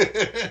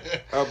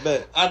 nigga. I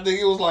bet. I think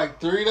it was like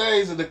 3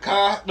 days in the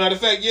car. Matter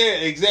of fact, yeah,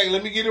 exactly.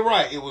 Let me get it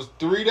right. It was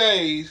 3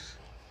 days.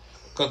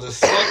 Because the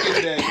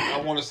second day,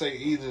 I want to say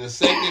either the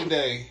second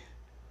day,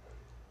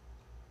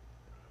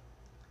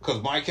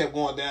 because Mike kept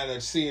going down there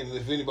seeing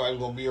if anybody was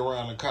going to be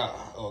around the car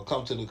or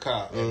come to the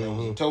car. And there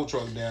was a tow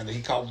truck down there.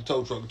 He called the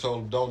tow truck and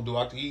told him, don't do it.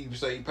 I think he even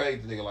say he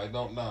paid the nigga. Like,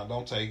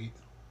 don't take it.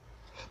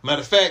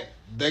 Matter of fact,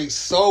 they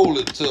sold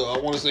it to, I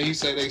want to say he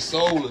said they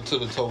sold it to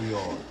the tow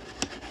yard.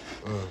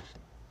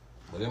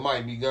 But it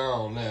might be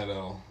gone now,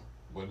 though.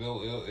 But it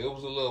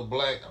was a little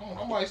black.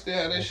 I might still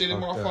have that shit in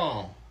my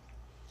phone.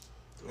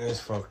 It's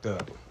fucked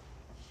up.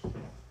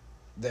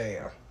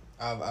 Damn.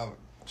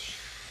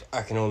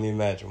 I can only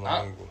imagine my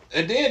angle.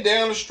 And then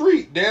down the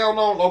street, down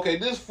on, okay,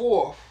 this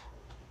 4th,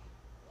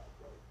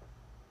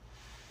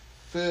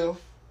 5th,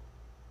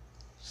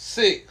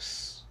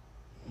 6th,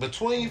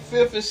 between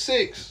 5th and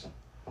 6th,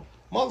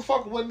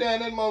 motherfucker went down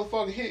that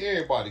motherfucker, hit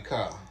everybody's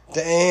car.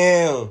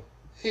 Damn.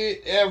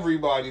 Hit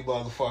everybody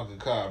motherfucking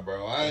car,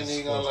 bro. I ain't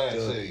even gonna lie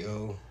to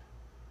you.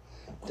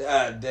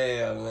 God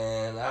damn,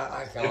 man.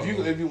 I can't.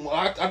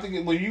 I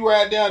think when you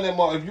ride down that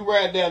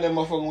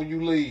motherfucker when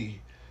you leave,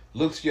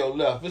 look to your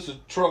left. It's a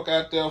truck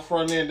out there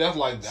front end. That's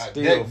like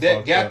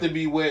that got to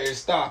be where it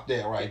stopped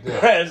at right there.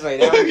 That's like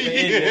that was the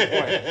ending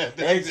point.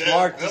 They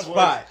marked the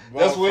spot.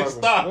 That's where it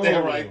stopped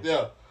at right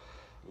there.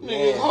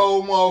 Nigga's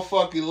whole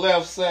motherfucking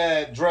left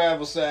side,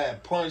 driver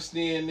side, punched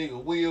in,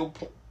 nigga, wheel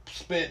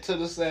spent to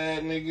the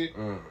side,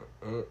 nigga.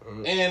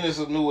 And it's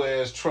a new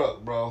ass truck,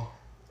 bro.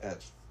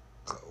 That's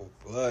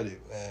cold-blooded,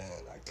 man.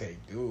 I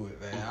can't do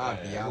it, man.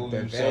 I'll be out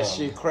there. That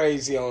shit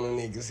crazy on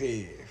the niggas'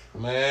 head.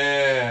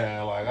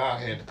 Man, like, I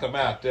had to come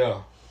out there.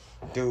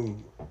 Dude.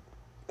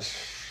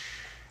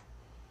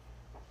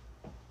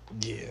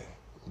 Yeah.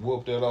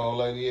 Whoop that old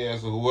lady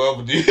ass or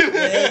whoever did.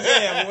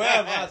 Yeah,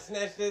 whoever. I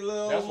snatched that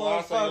little That's why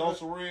I say motherfucker. on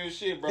some real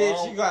shit, bro.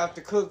 Bitch, you gonna have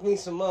to cook me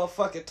some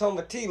motherfucking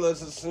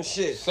tomatillas or some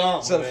shit.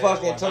 Some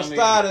fucking like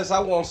tostadas. I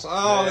want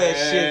all that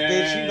shit,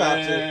 bitch. You got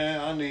to.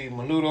 I need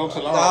menudo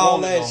till I don't all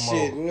want that it no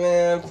shit, more.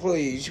 man.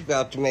 Please, you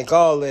got to make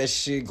all that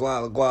shit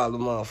guala,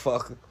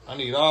 motherfucker. I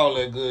need all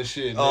that good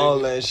shit, nigga. All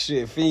that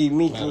shit. Feed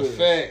me Matter good. of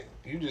fact,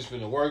 you just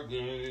finna work.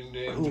 You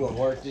gonna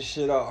work this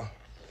shit off.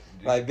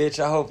 Like, bitch,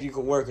 I hope you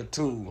can work a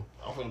tool.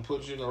 I'm finna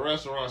put you in a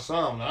restaurant or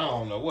something. I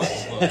don't know what the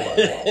fuck.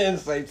 Like.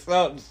 Say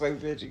something. Say,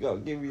 bitch, you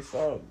gonna give me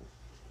something.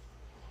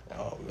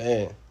 Oh,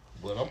 man.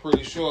 But I'm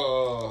pretty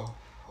sure,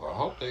 I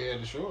hope they had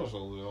insurance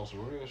over there on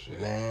some real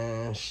shit.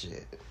 Man,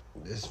 shit.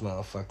 This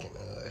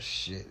motherfucking,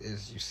 shit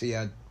is, you see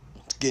how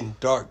it's getting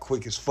dark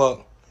quick as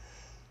fuck?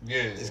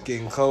 Yeah. It's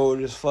getting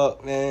cold as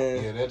fuck,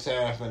 man. Yeah, that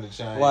time finna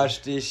change.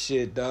 Watch this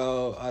shit,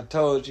 dog. I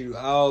told you,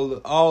 all the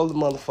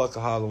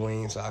motherfucking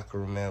Halloweens I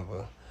can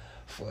remember.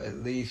 For at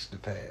least the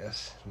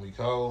past we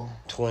cold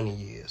 20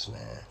 years,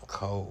 man.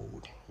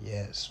 Cold,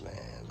 yes,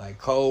 man. Like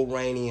cold,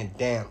 rainy, and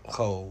damp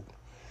cold.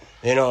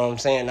 You know what I'm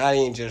saying? Not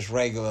even just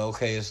regular.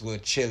 Okay, it's a little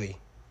chilly.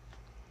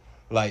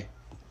 Like,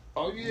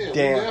 oh yeah,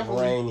 damp,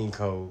 rainy,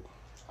 cold.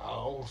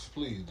 Oh,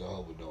 please, I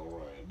hope it don't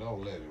rain.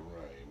 Don't let it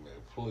rain, man.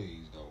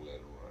 Please don't let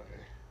it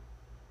rain.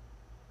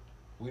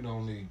 We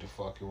don't need the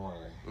fucking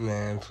rain,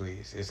 man.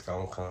 Please, it's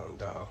gonna come,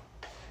 dog.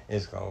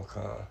 It's gonna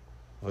come.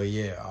 But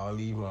yeah, all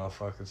these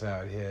motherfuckers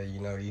out here,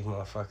 you know, these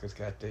motherfuckers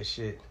got that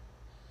shit.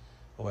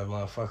 What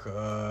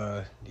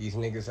motherfucker, these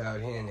niggas out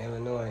here in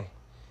Illinois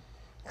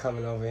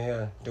coming over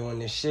here doing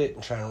this shit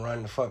and trying to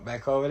run the fuck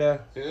back over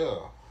there. Yeah.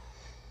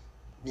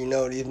 You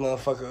know, these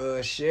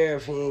motherfucker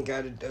sheriff, he ain't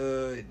got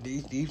to,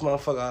 these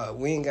motherfucker,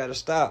 we ain't got to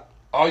stop.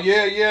 Oh,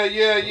 yeah.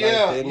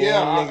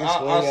 Like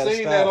I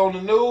seen that on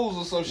the news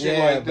or some shit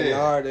like that.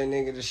 Bernard, that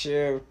nigga, the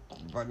sheriff,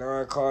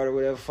 Bernard Carter,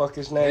 whatever the fuck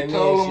his name is. They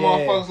told them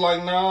motherfuckers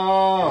like,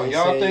 nah,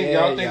 y'all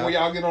think when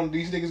y'all get on,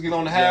 these niggas get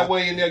on the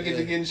highway and they'll get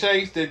to getting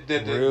chased, that the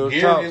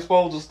gear is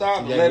supposed to stop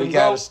and let them go. We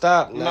gotta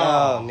stop.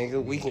 Nah,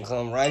 nigga, we can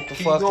come right the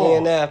fuck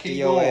in after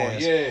your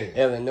ass. Yeah.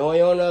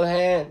 Illinois, on the other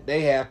hand,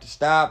 they have to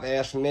stop,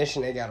 ask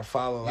permission, they gotta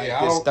follow like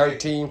this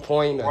 13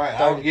 point or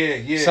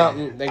 30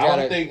 something. They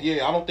gotta,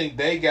 I don't think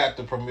they got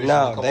the permission.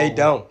 No, they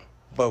don't.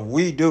 But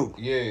we do.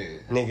 Yeah.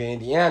 Nigga,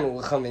 Indiana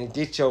will come in and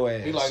get your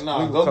ass. Be like,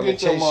 nah, go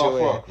get your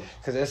motherfucker.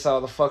 Because that's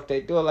all the fuck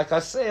they do. Like I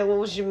said, what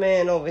was your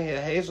man over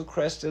here? Hazel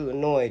Crest,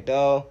 Illinois,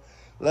 dog.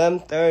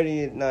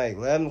 11:30 at night,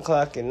 11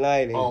 o'clock at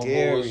night in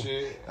Gary.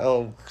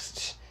 Him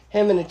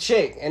and the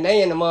chick. And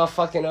they in the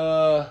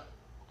motherfucking,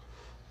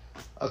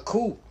 a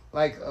coupe.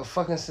 Like a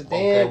fucking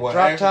sedan,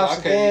 drop-top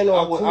sedan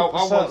or a coupe or something.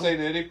 I wouldn't say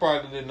that. They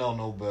probably didn't know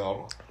no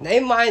better. They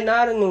might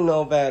not have knew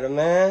no better,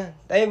 man.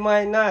 They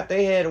might not.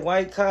 They had a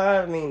white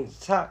car. I mean,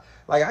 top.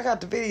 Like, I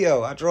got the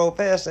video. I drove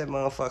past that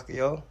motherfucker,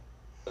 yo.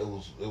 It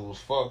was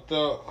fucked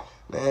up.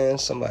 Man,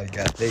 somebody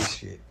got their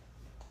shit.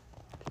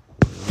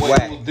 Wait,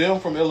 it was them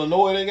from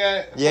Illinois they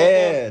got?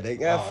 Yeah, they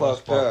got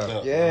fucked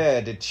up.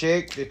 Yeah, the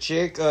chick,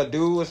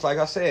 dude was, like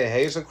I said,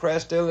 Hazel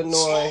Crest, Illinois.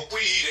 Smoke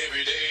weed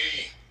every day.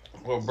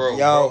 Well, bro,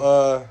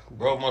 y'all,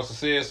 bro must have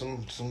said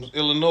some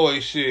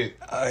Illinois shit.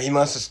 He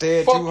must have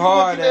stared too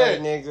hard at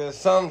a nigga.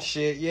 Some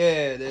shit,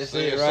 yeah, that's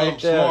it right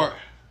there. Smart.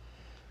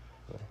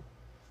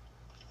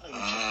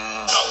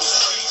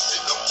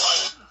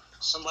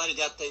 Somebody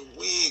got their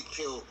wig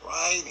peeled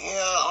right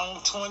here on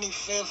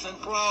 25th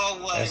and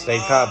Broadway. That's they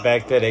caught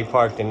back there. They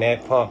parked in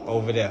that pump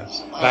over there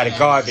by the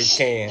garbage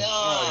can.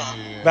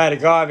 By the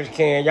garbage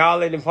can. Y'all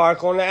let them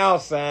park on the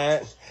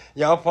outside.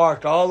 Y'all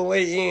parked all the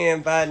way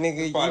in by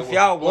nigga. If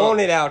y'all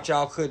wanted out,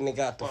 y'all couldn't have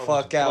got the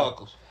fuck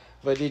out.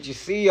 But did you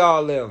see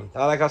all them?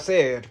 Like I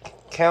said,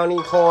 county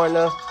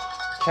corner.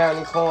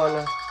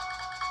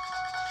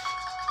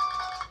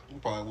 You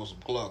probably was some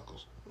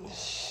cluckers.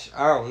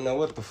 I don't know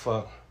what the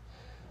fuck.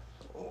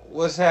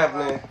 What's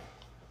happening?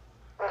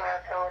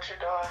 Nothing. What you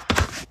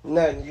doing?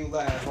 Nothing. You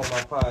live on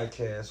my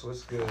podcast.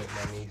 What's good,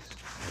 my niece?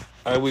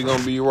 All right, we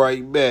gonna be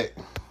right back.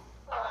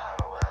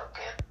 Well,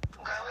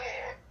 go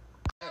ahead.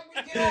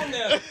 get on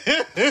there.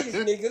 These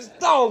niggas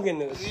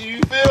dogging us. You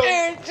feel me?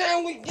 Every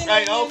time we get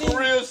Hey, on on some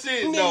real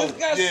shit, niggas though.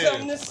 got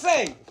something to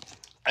say.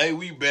 Hey,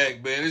 we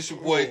back, man. It's your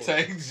boy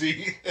Tank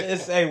G.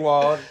 It's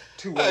A-Wall,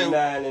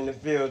 219 in the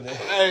building.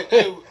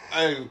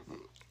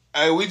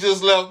 Hey, we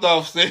just left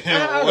off saying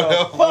How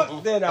the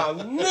fuck did I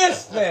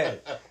miss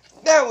that?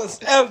 That was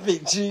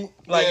epic, G.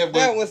 Like, Yeah, but-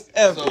 that was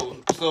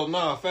epic. So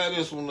nah, fat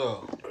this one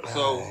up.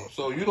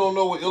 So you don't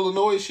know what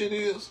Illinois shit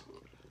is?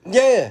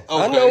 Yeah,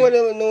 I Okay. know what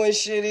Illinois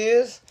shit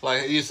is.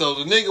 Like, yeah, so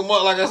the nigga,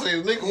 like I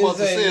said, the nigga must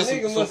have said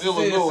some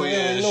Illinois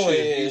ass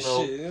shit, you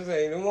know. This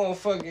ain't the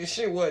motherfucking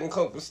shit wasn't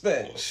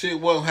copacetic. Shit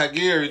wasn't how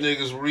Gary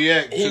niggas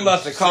react to He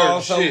must have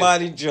called certain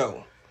somebody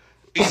Joe.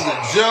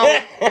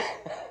 shit.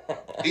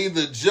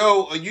 Either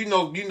Joe or you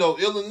know,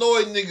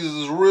 Illinois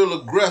niggas is real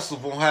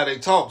aggressive on how they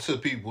talk to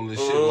people and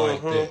shit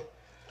like that.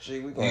 Gee,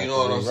 we gonna You know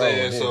what I'm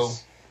saying? So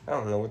I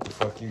don't know what the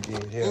fuck you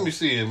did here. let me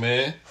see it,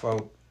 man.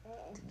 Folk,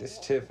 this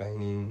tip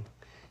ain't even.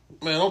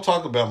 Man, don't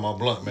talk about my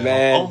blunt, man.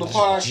 Man, On the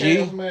podcast,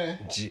 G, man.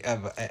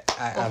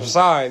 I'm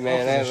sorry,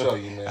 man. I'm finna show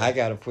you, man. I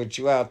gotta put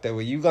you out there.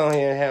 Well, you go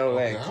ahead and handle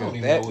Okay, that. I don't 'Cause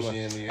even that know what one- she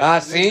in there. I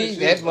see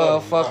that Shit's ugly.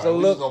 motherfucker Alright, we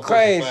just look gonna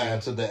crazy. Put the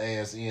 5 to the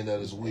ass end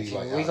of this week.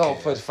 Like We I gonna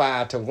can. put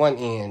 5 to one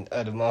end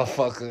of the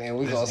motherfucker, and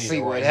we This gonna nigga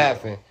see what right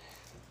happen.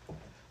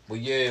 But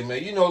yeah,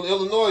 man, you know,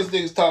 Illinois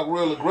niggas talk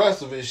real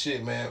aggressive and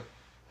shit, man.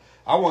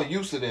 I wasn't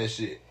used to that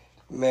shit.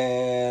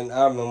 Man,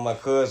 I remember my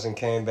cousin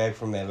came back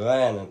from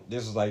Atlanta.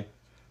 This was like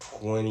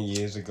 20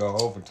 years ago,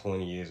 over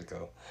 20 years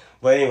ago.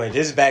 But anyway,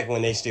 this is back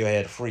when they still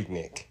had a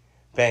Freaknik.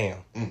 Bam.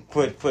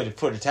 Put a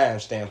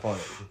timestamp on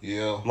it.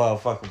 Yeah.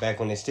 Motherfucker, back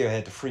when they still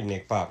had the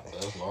Freaknik popping.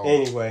 That's long.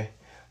 Anyway,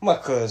 my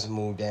cousin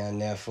moved down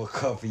there for a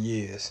couple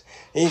years.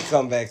 He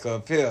come back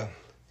up here.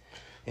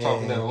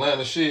 Talking that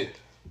Atlanta shit.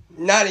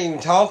 Not even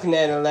talking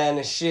that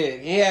Atlanta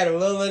shit. He had a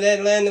little of that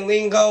Atlanta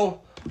lingo,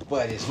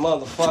 but it's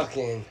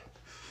motherfucking.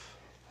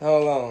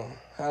 Hold on.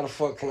 How the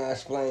fuck can I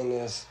explain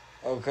this?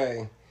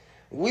 Okay.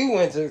 We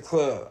went to the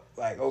club.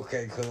 Like,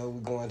 okay, cuz we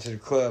going to the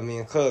club. Me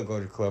and cuz go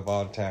to the club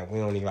all the time. We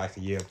only like a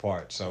year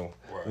apart, so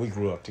Right. we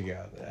grew up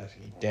together. That's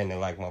damn near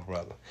like my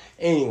brother.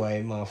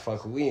 Anyway,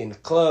 motherfucker, we in the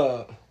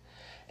club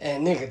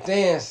and nigga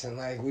dancing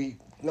like we, you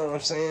know what I'm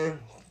saying?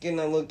 Getting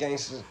a little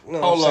gangster, you know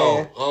what I'm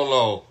saying? Hold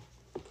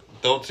on.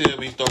 Don't tell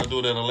me he started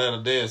doing that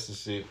Atlanta dance and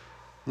shit.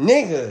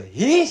 Nigga,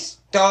 he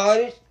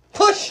started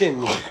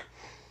pushing me.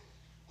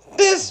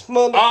 This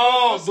motherfucker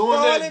Oh,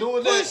 started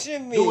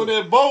pushing me. doing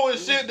that bow and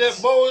shit,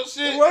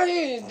 Right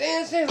here, he's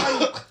dancing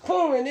like,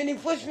 boom, and then he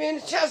pushed me in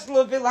the chest a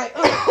little bit, like,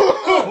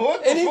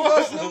 What the and he fuck?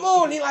 pushed him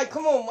on. He like,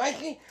 come on,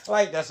 Mikey.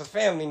 Like, that's a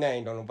family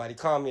name. Don't nobody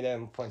call me that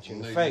and punch you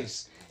in the Nigga.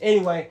 face.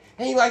 Anyway,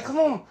 and he like, come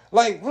on,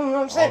 like, you know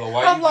what I'm saying? I don't know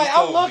why I'm you like, just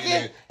I'm told me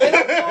looking, and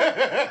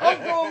I'm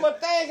doing my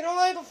thing, and I'm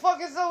like, the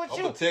fuck is up with I'm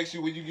you? gonna text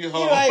you when you get He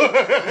home. like,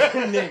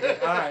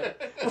 nigga, all right.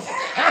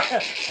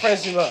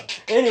 Press him up.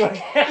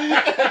 Anyway.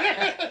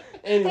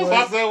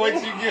 I said wait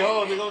till you get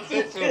home, they gonna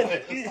text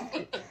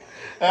you.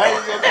 I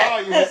ain't gonna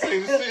call you and say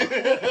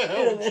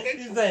the shit.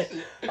 He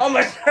said, I'm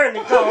gonna turn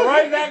the call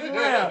right back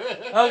around.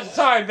 I'm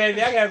sorry,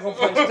 baby. I gotta go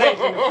punch Tank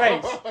in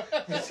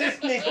the face. This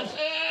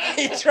nigga,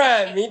 he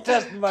tried me. He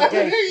tested my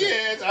game.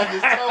 Yeah, I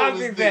just I'll told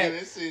be this back. nigga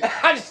that shit.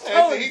 I just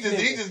told He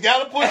you. just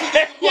gotta push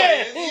it.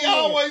 Yeah, He yeah.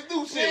 always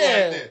do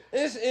shit like that.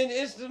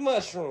 It's the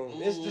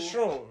mushroom. It's the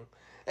shroom.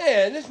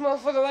 Yeah, this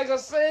motherfucker, like I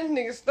said, this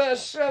nigga started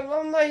shoving.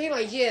 I'm like, he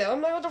like, yeah.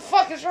 I'm like, what the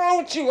fuck is wrong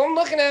with you? I'm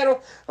looking at him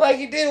like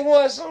he did it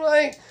once. I'm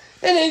like,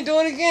 and then he do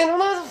it again. I'm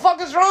like, what the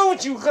fuck is wrong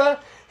with you, cuz?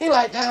 He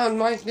like, damn,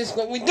 Mike, this is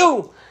what we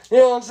do. You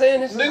know what I'm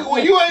saying? This Nigga,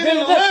 when you ain't in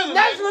Atlanta,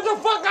 that's what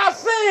the fuck I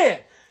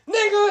said.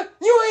 Nigga,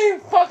 you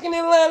ain't fucking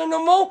Atlanta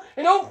no more,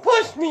 and don't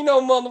push me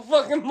no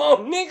motherfucking more,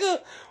 nigga.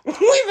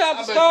 We about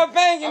to start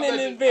banging in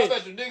this bitch. I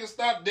bet you niggas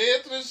stopped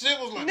dancing and shit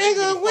was like,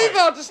 Nigga, we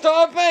about to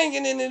start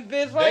banging in this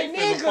bitch. Like, They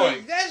finna nigga,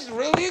 fight. that's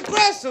really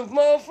aggressive,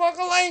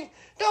 motherfucker. Like,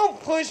 don't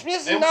push me.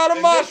 This is And- not a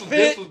and mosh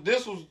pit.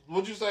 This was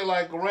what you say,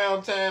 like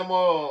around time,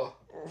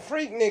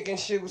 Freaknik and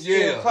shit was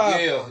yeah, still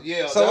popping.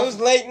 yeah. So it was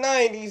late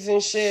 90s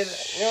and shit.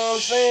 You know what I'm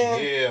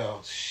saying?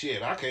 Yeah,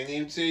 shit. I can't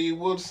even tell you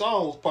what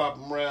song was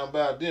popping around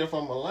back then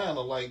from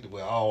Atlanta, like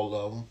well, all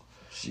of them.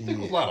 I think there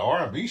was a lot of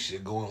R&B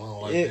shit going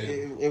on like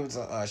that. It was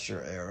an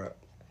Usher era.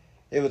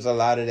 It was a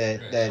lot of I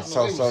that know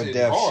so they was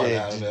deaf hitting hard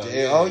out shit. of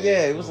there, Oh yeah.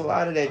 yeah, it was a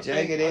lot of that I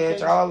Jagged can't-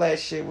 Edge. All that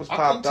shit was I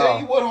couldn't popped tell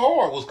you off. what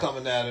hard was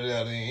coming out of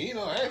that. Then you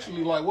know,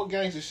 actually, like what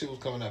gangster shit was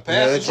coming out. Lil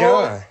Pastor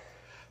Troy. Jon.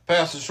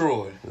 Pastor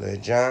Troy. Lil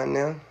Jon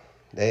now.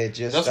 They had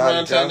just That's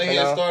around started the time they jumping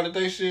had off. started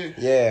their shit.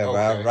 Yeah,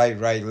 Okay.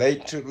 right.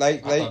 Late thought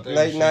they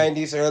was shit.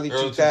 90s, early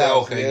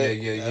 2000s. Okay,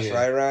 yeah. That's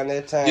right around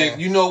that time. Yeah,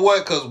 you know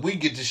what? Because we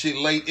get the shit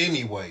late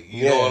anyway.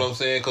 You know Yeah. what I'm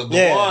saying? Because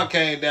Yeah. DeJuan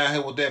came down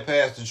here with that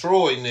Pastor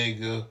Troy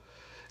nigga.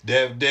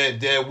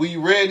 That we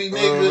ready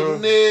nigga.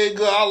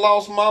 Nigga, I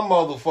lost my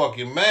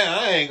motherfucking man.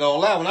 I ain't gonna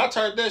lie. When I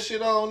turned that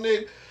shit on,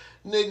 nigga,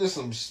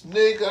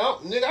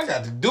 I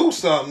got to do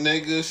something,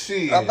 nigga.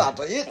 Shit. I'm about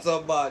to hit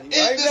somebody It's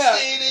right the now.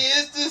 city,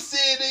 it's the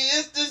city,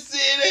 it's the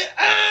city.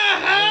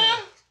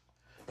 Uh-huh.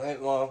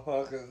 That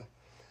motherfucker.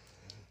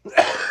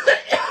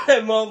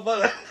 That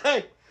motherfucker.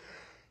 Hey.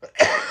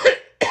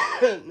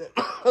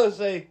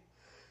 say,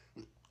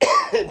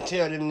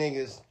 tell them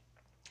niggas,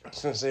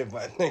 since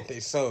everybody think they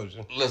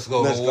soldier. Let's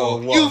go. Let's go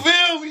to war. You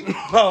feel me?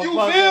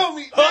 You feel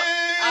me?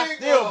 I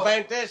still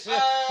bank that shit.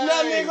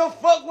 Now, nigga,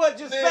 fuck what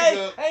you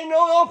say. Ain't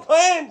no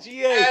plan,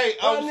 GA. Hey,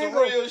 on some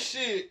real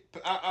shit.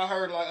 I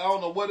heard, like, I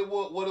don't know what it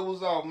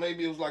was on.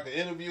 Maybe it was like an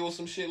interview or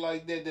some shit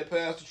like that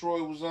Pastor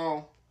Troy was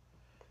on.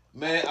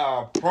 Man,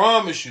 I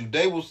promise you,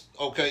 they was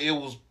okay. It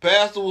was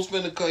Pastor was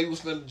finna cut. He was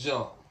finna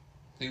jump.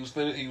 He was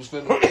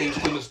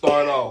finna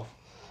start off.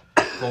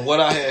 From what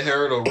I had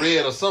heard or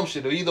read or some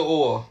shit or either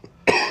or.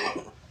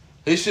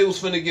 His shit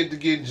was finna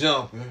get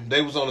jumping.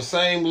 They was on the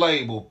same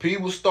label. P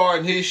was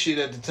starting his shit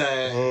at the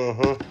time.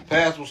 Mm-hmm.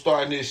 Pastor was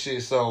starting his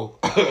shit. So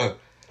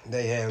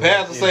they had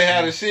Pastor say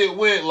how the shit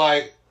went.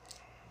 Like,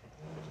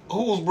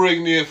 who was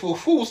bringing in? Who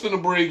was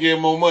finna bring in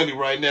more money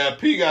right now?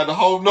 P got the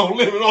whole No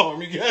Limit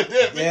Army. You got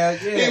that? Yeah.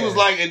 He was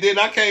like, and then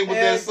I came with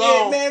that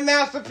song. Man,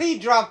 Master P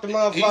dropped the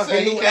motherfucking he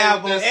said he new came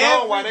album with that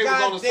song while they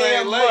was on the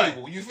same month.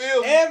 label. You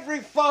feel me?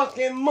 Every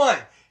fucking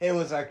month. It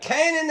was a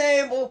Cain and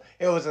Abel.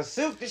 It was a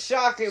Silk the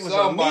Shocker. It was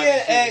Somebody a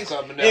Mia X.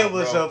 It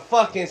was a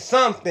fucking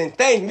something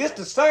thing.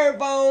 Mr.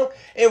 Surbone.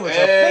 It was a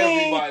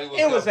Fiend.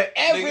 It was a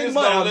every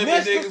month.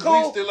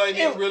 Mystical. We still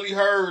ain't really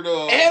heard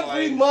of.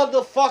 Every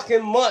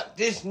motherfucking month,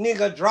 this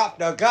nigga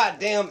dropped a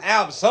goddamn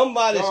album.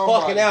 Somebody's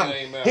fucking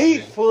album. He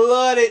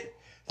flooded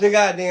the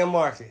goddamn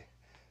market.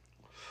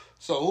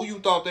 So who you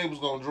thought they was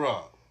gonna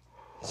drop?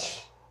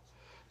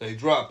 They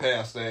dropped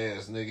past the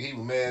ass, nigga. He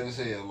was mad as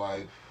hell.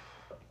 Like,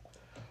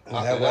 is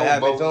that what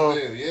happened to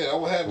him? Yeah, that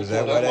what happened to him. Was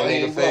that why that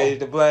nigga faded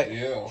to black?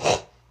 Yeah.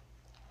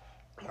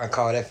 I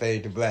call that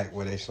fade to black,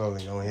 where they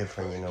slowly don't hear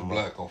from you no more.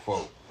 Black on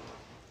folk.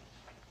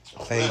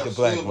 Fade to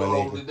black, my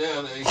hold it nigga.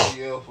 down to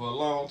ATL for a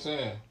long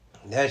time.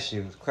 That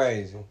shit was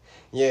crazy.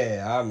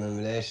 Yeah, I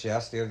remember that shit. I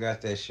still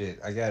got that shit.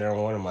 I got it on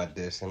one of my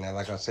discs, and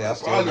like I said, I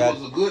still got it.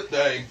 Probably was a good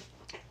thing.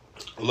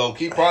 Low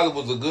key probably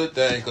was a good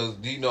thing because,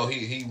 you know,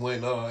 he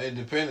went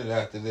independent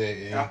after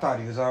that. I thought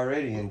he was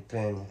already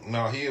independent.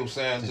 No, he was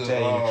signed to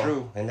tell you the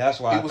truth. And that's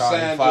why I was thought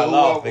signed he fell to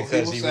off, whoever-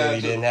 because he he was really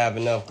signed to- didn't have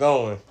enough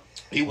going.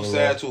 He was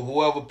signed to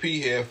whoever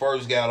P had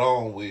first got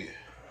on with.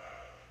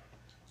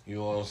 You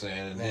know what I'm saying?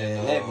 And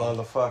Man, then, that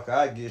motherfucker,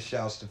 I give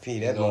shouts to P.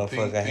 That you know,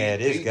 motherfucker P had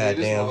his did goddamn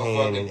this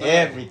hand in motherfucking thing.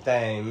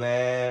 everything,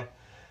 man.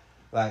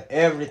 Like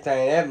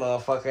everything. That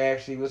motherfucker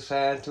actually was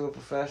signed to a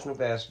professional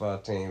basketball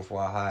team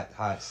for a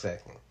hot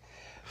second.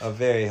 A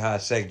very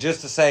hot second.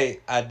 Just to say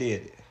I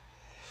did it.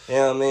 You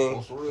know what I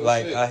mean?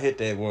 Like, shit. I hit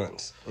that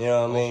once. You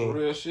know what I mean? Some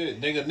real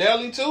shit. Nigga,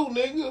 Nelly too,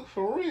 nigga.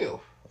 For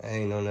real. I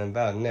ain't know nothing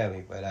about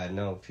Nelly, but I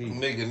know P.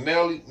 Nigga,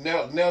 Nelly,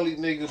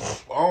 nigga,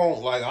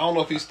 on, like, I don't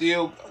know if he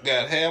still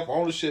got half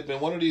ownership in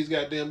one of these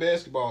goddamn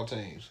basketball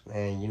teams.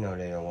 Man, you know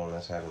they don't want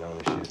us having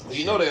ownership.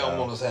 You know they don't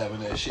want us having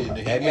that shit,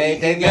 nigga.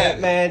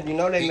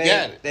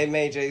 They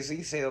made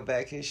Jay-Z sell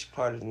back his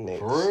part of the Knicks.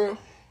 For real?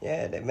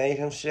 Yeah, they made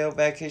him sell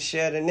back his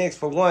share of the Knicks.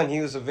 For one,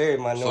 he was a very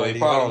minority So he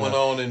probably owner. went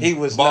on and he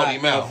was bought not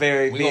him out. A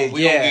very we big.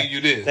 We gonna give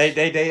you this.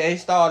 They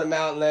stalled him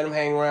out and let him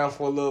hang around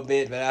for a little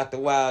bit, but after a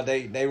while,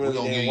 they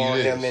really didn't want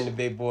him in the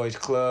big boys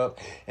club.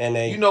 And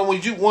they, you know,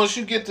 once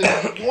you get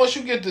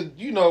to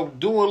you know,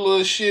 doing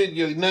little shit,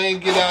 your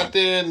name get out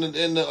there in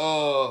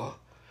the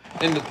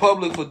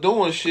public for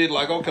doing shit.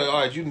 Like, okay,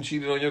 all right, you done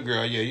cheated on your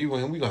girl. Yeah,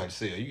 we gonna have to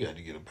say, you got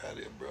to get up out of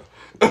here, bro.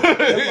 them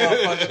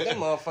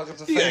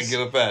motherfuckers are you gotta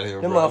get up out of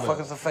here, them bro.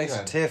 motherfuckers are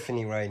facing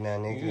Tiffany right now,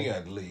 nigga. You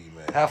got to leave,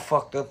 man. How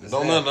fucked up is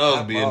Don't that? none of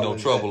us be in no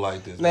trouble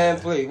like this, man.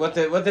 Please, what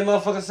the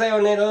motherfucker say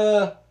on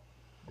that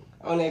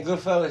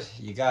Goodfellas?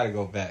 You gotta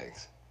go back.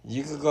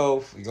 You could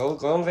go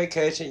on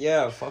vacation,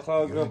 yeah, fuck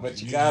all good,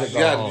 but you gotta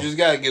go home. You just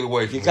gotta get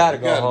away from it. You gotta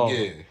go home.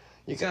 Yeah.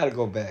 You gotta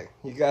go back.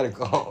 You gotta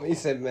go home. He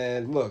said,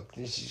 man, look,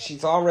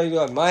 she's already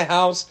at my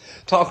house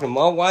talking to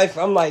my wife.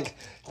 I'm like,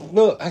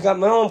 look, I got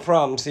my own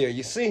problems here,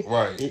 you see?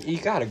 Right. You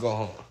gotta go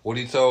home. What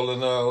he told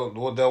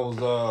what that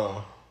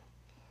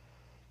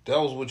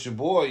was with your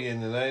boy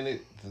in it, ain't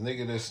it? The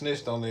nigga that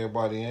snitched on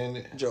everybody, ain't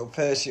it? Joe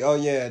Pesci. Oh,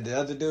 yeah, the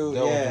other dude.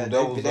 They did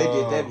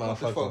that motherfucker. What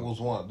the fuck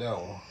was that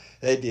one?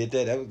 They did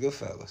that. That was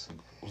Goodfellas.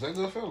 Was that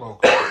Goodfellas?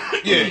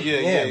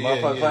 Yeah.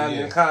 Motherfucker climbed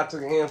in the car,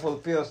 took a handful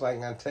of pills, like,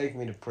 now take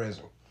me to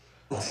prison.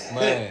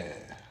 Man.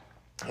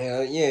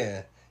 Hell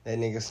yeah. That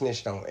nigga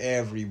snitched on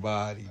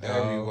everybody,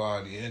 dog.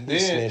 Everybody. And he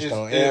then snitched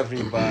on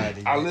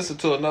everybody. I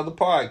listened to another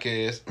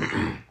podcast.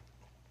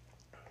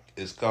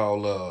 It's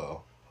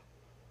called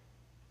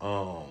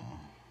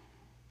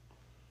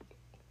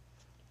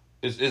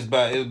it's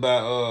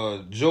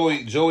by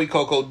Joey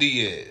Coco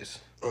Diaz.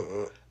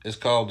 It's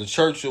called The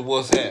Church of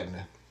What's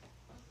Happening.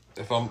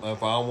 If I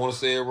don't want to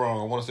say it wrong,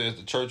 I want to say it's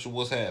The Church of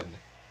What's Happening.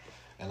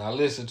 And I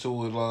listened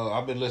to it.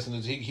 I've been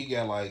listening to. He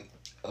got like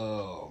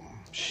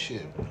probably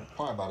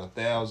about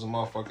 1,000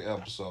 motherfucking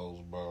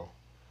episodes, bro.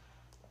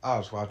 I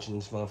was watching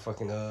this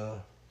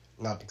motherfucking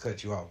not to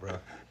cut you off, bro.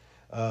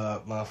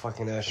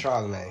 Motherfucking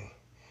Charlemagne.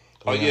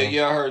 I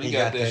heard he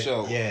got that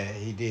show. Yeah,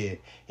 he did.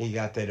 He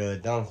got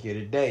that donkey of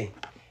the day.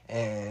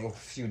 And a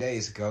few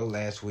days ago,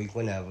 last week,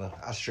 whenever,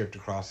 I stripped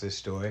across this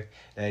story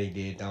that he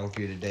did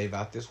Donkey today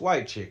about this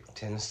white chick from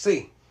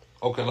Tennessee.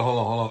 Okay, hold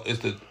on.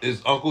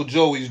 It's Uncle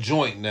Joey's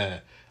Joint now.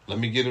 Let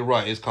me get it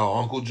right. It's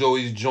called Uncle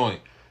Joey's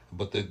Joint.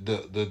 But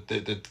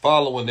the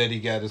following that he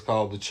got is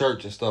called the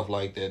church and stuff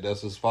like that.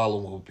 That's his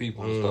following with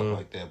people and stuff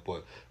like that.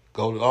 But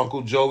go to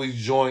Uncle Joey's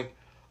Joint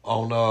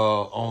on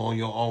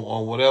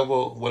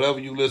whatever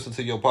you listen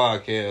to your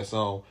podcast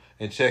on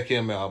and check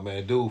him out,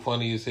 man. Dude,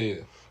 funny as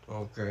hell.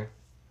 Okay.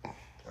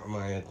 I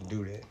might have to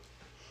do that.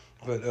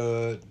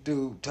 But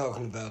dude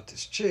talking about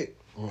this chick,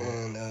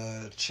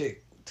 and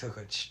chick took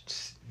her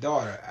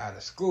daughter out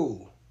of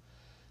school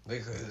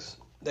because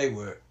they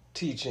were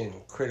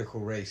teaching critical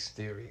race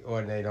theory,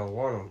 or they don't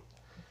want them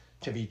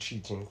to be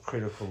teaching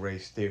critical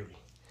race theory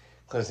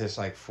because it's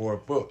like 4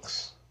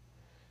 books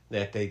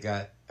that they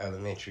got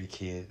elementary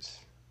kids.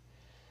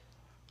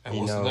 And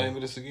what's the name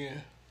of this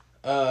again?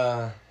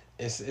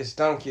 It's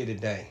Donkey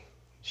Today.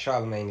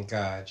 Charlamagne the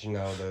God,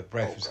 the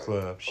Breakfast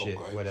Club shit,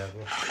 whatever.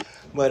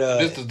 But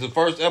this is the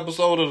first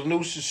episode of the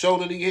new show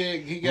that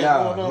he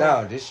got going on?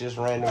 No, this just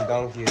random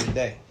Donkey of the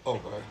Day.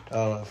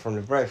 Okay. From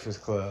the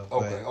Breakfast Club.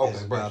 Okay.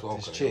 It's about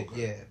this chick.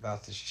 Yeah,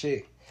 about this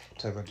chick.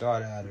 Took her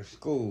daughter out of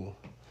school,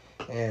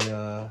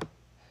 and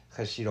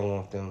because she don't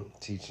want them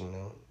teaching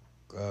them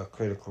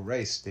critical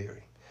race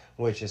theory,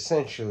 which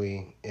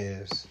essentially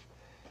is,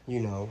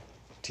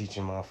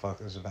 teaching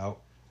motherfuckers about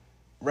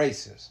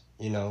races.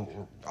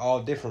 All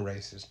different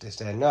races, this,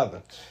 that, and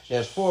other.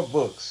 There's 4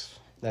 books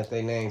that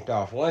they named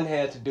off. One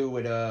had to do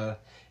with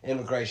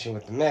immigration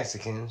with the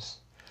Mexicans.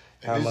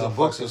 And these are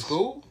books in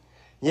school?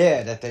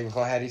 Yeah, that they were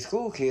going to have these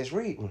school kids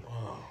reading.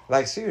 Wow.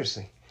 Like,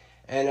 seriously.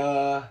 And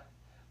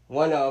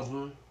one of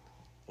them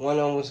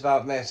was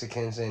about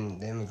Mexicans and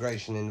the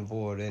immigration and the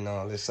border and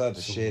all this other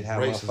shit. How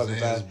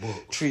motherfuckers are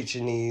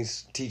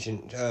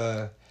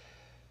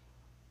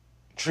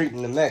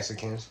treating the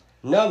Mexicans.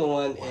 Another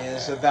one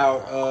is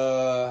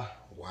about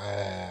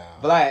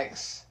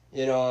blacks,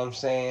 you know what I'm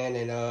saying,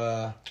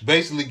 and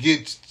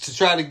basically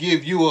try to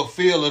give you a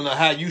feeling of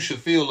how you should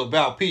feel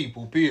about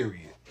people,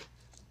 period.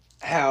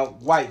 How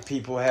white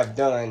people have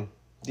done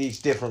these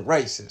different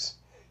races,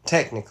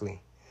 technically.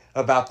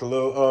 About the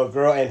little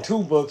girl, and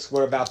 2 books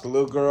were about the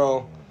little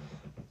girl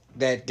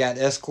that got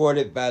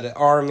escorted by the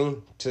army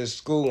to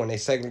school when they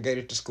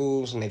segregated the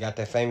schools, and they got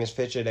that famous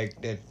picture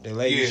that the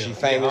lady, she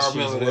famous,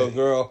 she's a little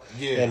girl,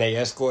 and they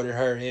escorted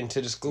her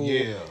into the school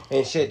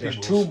and shit. There's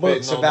 2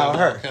 books about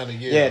her.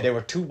 There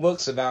were 2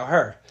 books about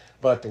her.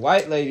 But the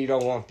white lady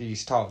don't want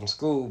these taught in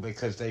school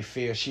because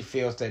she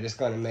feels that it's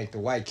going to make the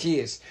white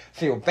kids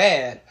feel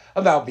bad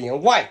about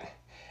being white.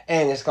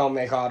 And it's going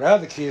to make all the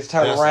other kids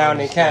turn around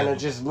and kind of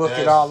just look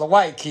at all the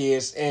white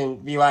kids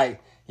and be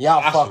like,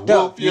 y'all fucked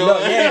up, you know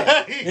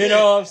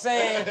what I'm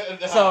saying?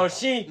 So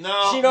she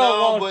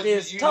don't want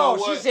this talk.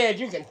 She said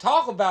you can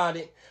talk about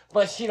it,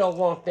 but she don't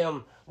want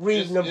them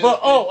reading the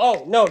book.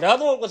 No, the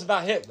other one was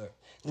about Hitler.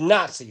 The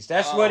Nazis.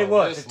 That's what it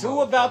was. The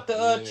 2 about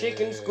the chick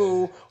in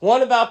school.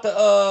 One about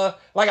the,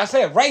 like I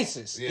said,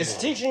 races. Yeah. It's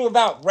teaching you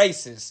about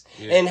races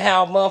and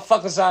how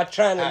motherfuckers are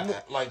trying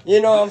to,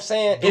 you know what I'm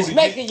saying? It's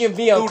making you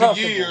be uncomfortable.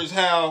 Through the years,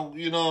 how,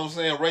 you know what I'm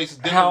saying, different races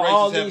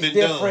have been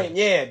done.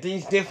 Yeah,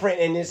 these different,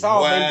 and it's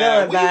all been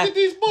done by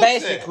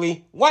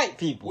basically white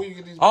people. Where you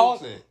get these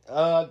books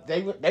at?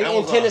 They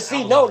in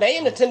Tennessee. No, they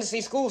in the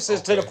Tennessee school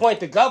system to the point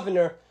the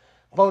governor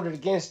voted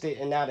against it,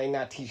 and now they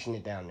not teaching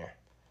it down there.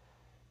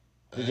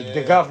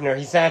 The governor,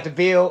 he signed the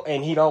bill,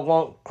 and he don't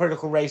want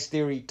critical race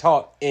theory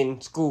taught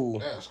in school.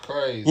 That's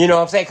crazy. You know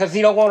what I'm saying? Because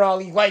he don't want all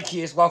these white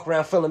kids walking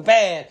around feeling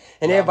bad,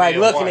 and everybody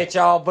looking at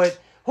y'all. But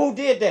who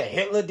did that?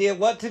 Hitler did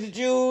what to the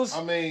Jews?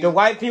 I mean, the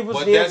white people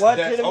did what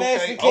to the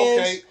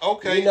Mexicans?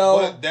 Okay,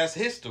 but that's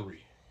history.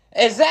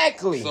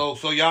 Exactly. So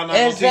y'all not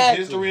gonna teach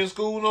history in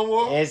school no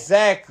more?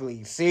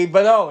 Exactly. See,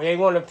 but no, they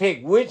want to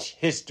pick which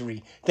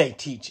history they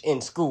teach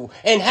in school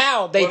and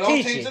how they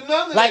teach it.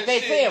 Like they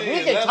said,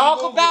 we can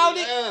talk about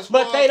it,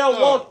 but they don't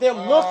want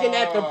them looking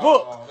at the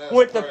book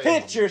with the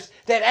pictures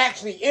that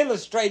actually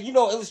illustrate.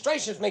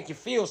 Illustrations make you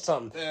feel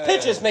something.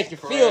 Pictures make you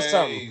feel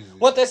something.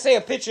 What they say,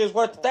 a picture is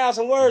worth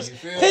 1,000 words.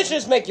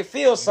 Pictures make you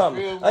feel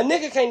something. A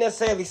nigga can't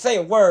necessarily say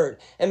a word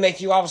and make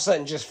you all of a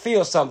sudden just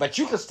feel something, but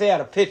you can stare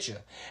at a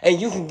picture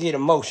and you can get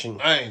emotion.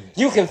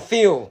 You can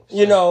feel,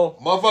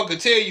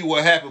 Motherfucker tell you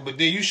what happened, but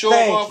then you show a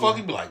motherfucker,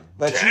 you be like,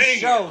 but damn. You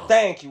show,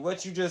 thank you,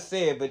 what you just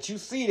said, but you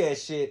see that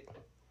shit.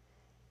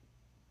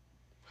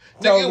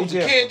 Nigga, it was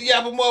a candy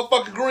apple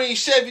motherfucking green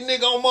Chevy,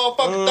 nigga, on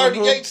motherfucking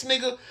 38s,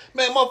 nigga.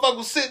 Man, motherfucker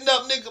was sitting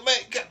up, nigga,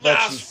 man.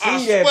 But you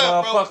see that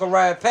motherfucker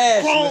ride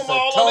past you, it's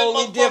a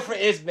totally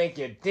different, it's make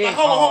your dick hard.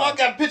 Hold on, I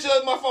got a picture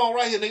of my phone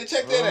right here, nigga,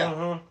 check that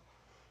out.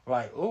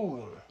 Like,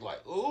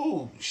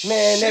 ooh, shit.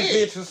 Man, that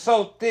bitch was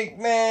so thick,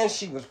 man.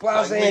 She was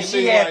blousy, and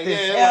she had this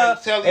hair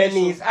and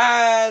these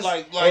eyes,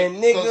 and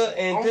nigga,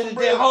 and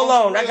hold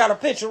on, I got a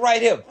picture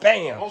right here.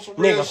 Bam,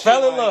 nigga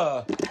fell in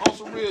love. On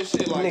some real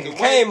shit, like nigga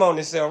came on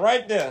himself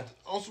right there.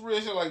 On some real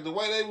shit, like the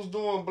way they was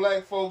doing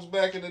black folks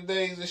back in the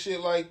days and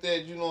shit like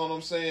that. You know what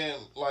I'm saying?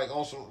 Like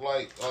on some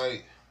like.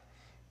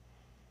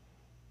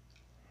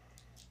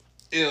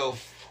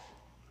 if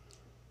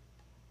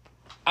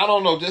I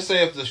don't know, just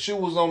say if the shoe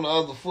was on the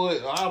other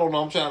foot, I don't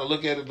know, I'm trying to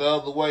look at it the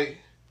other way.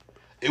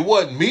 It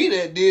wasn't me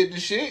that did the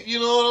shit, you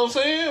know what I'm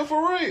saying?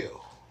 For real.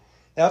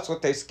 That's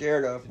what they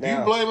scared of now.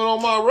 You blame it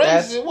on my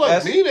race, it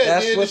wasn't me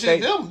that did the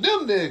shit, them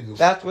niggas.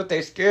 That's what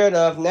they scared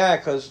of now,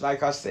 because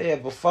like I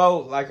said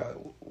before, like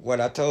what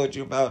I told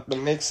you about the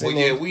mixing. Well,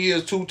 yeah, we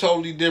is two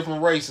totally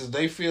different races.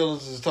 They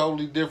feelings is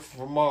totally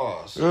different from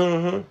ours.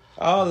 Mm-hmm.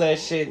 All that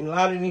shit. And a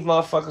lot of these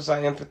motherfuckers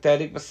are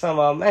empathetic, but some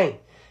of them ain't.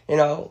 You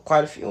know,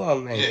 quite a few of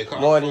them ain't. Yeah,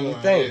 more than you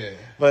think. Yeah.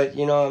 But,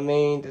 you know what I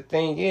mean? The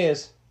thing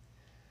is,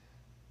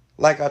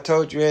 like I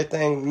told you,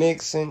 everything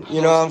mixing.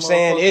 You know what I'm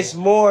saying? It's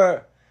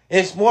more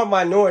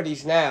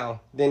minorities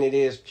now than it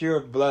is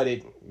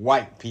pure-blooded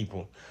white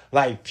people.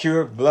 Like,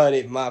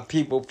 pure-blooded, my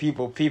people.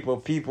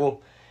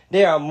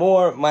 There are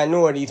more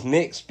minorities,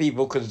 mixed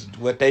people, because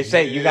what they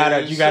say, you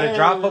gotta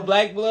drop a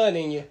black blood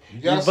in you.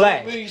 You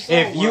black.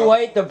 If you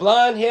ain't the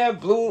blonde hair,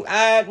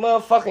 blue-eyed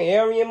motherfucking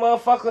Aryan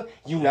motherfucker,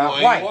 you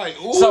not white.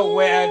 So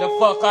where the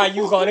fuck are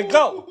you gonna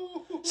go?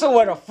 So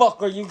where the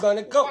fuck are you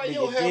gonna go? Why Do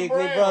your you hair dig me,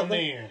 brown brother?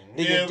 then?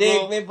 Do Yeah, you dig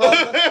bro. me,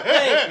 brother?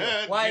 Thank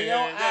you. Why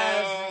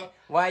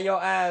Yeah, your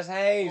eyes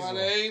hazel? Why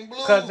they ain't blue?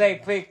 Because they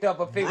picked up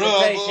a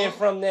pigmentation Brother.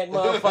 from that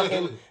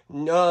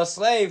motherfucking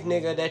slave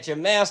nigga that your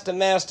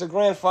master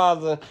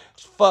grandfather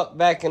fucked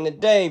back in the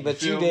day,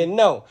 but you feel me? didn't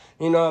know.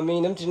 You know what I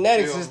mean? Them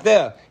genetics feel is me?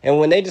 there. And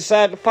when they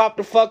decide to pop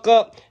the fuck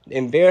up,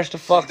 embarrass the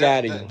fuck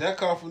out of you. That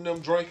come from them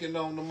drinking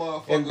on the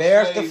motherfucking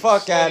Embarrass the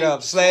fuck out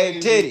of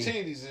slave titties.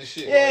 Titties and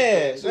shit. Yeah,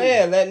 like that too.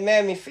 yeah, let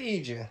mammy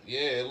feed you.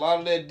 Yeah, a lot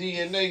of that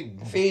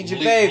DNA. Feed your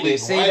leak baby.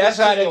 See, right that's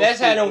into how your them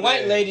stupid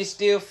white ass. ladies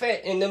still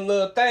fat in them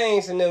little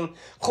things and them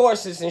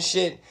corsets and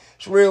shit.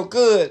 It's real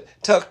good,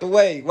 tucked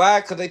away.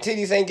 Why? Because their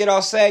titties ain't get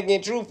all saggy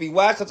and droopy.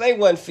 Why? Because they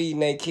wasn't feeding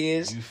their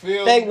kids. You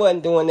feel They me?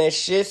 wasn't doing that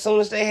shit. As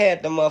soon as they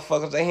had them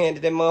motherfuckers, they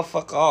handed that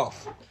motherfucker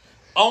off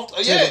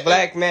to the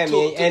black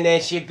mammy. And then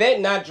she bet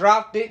not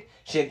dropped it.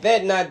 She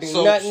bet not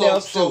do nothing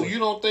else So to it. you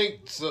don't think?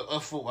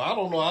 I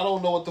don't know. I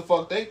don't know what the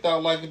fuck they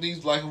thought. Like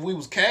if we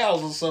was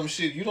cows or some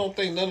shit. You don't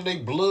think none of their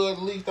blood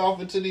leaked off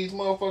into these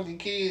motherfucking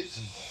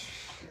kids?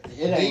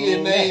 It ain't even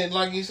DNA that. and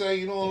like you say,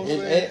 you know what I'm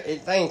saying?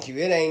 Thank you.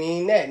 It ain't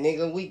even that,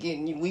 nigga. We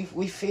getting you.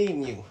 We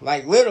feeding you.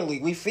 Like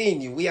literally, we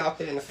feeding you. We out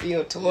there in the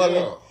field toiling.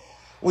 Yeah.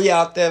 We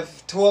out there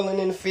toiling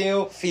in the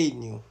field,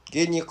 feeding you.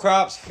 Getting your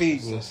crops,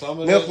 feeding you.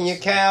 Milking your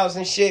cows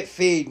and shit,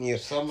 feeding you.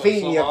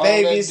 Feeding your all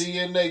babies. That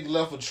DNA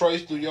left a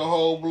trace through your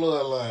whole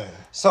bloodline.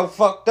 So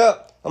fucked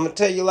up. I'm gonna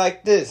tell you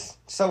like this.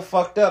 So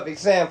fucked up.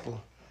 Example.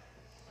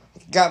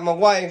 Got my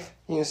wife.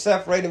 You done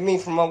separated me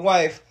from my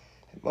wife.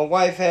 My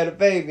wife had a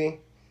baby.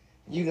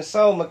 You done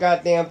sold my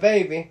goddamn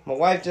baby. My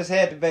wife just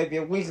had the baby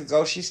a week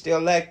ago. She's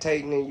still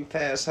lactating, and you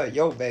pass her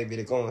your baby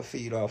to go and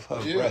feed off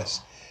her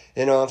breast.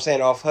 You know what I'm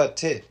saying? Off her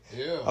tit.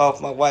 Yeah.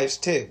 Off my wife's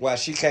tit. Why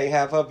she can't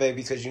have her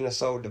baby because you done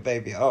sold the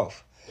baby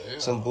off. Yeah.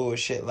 Some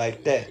bullshit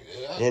like that.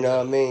 Yeah. You know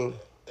what I mean?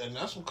 And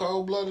that's some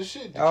cold-blooded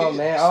shit. Oh Kids,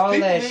 man, all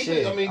people that need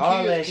shit, to- I mean,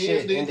 all kids, that kids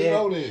shit, need and to then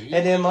know that. You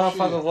and then know what I'm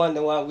motherfuckers saying?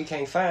 wonder why we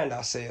can't find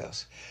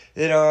ourselves.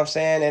 You know what I'm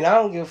saying? And I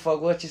don't give a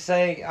fuck what you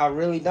say. I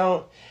really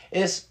don't.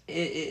 It's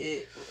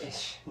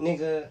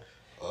nigga.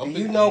 Do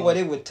you know what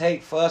it would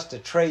take for us to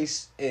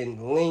trace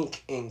and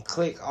link and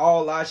click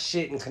all our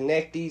shit and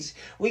connect these?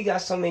 We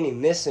got so many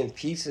missing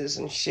pieces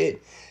and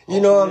shit.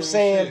 You know what I'm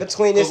saying? Shit.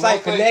 Between it's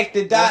like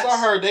connected dots. I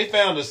heard they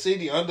found a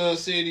city under a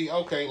city.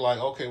 Okay,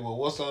 well,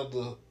 what's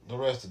under the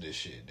rest of this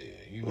shit then?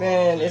 You know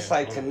Man, what I'm it's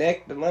saying? like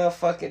connect the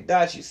motherfucking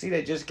dots. You see,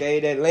 they just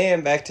gave that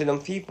land back to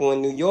them people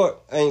in New York,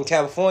 in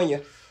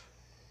California.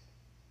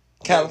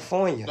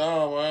 California.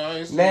 No, man, I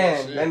ain't seen that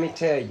Man, shit. let me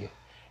tell you.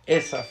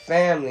 It's a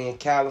family in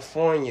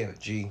California,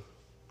 G.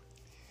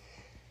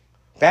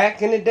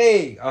 Back in the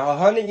day,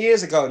 100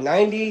 years ago,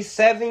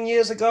 97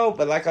 years ago,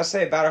 but like I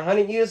said, about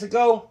 100 years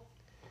ago,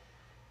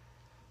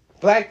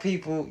 black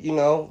people, you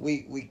know,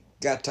 we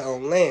got to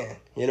own land.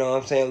 You know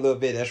what I'm saying? A little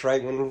bit. That's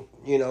right when,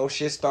 you know,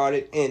 shit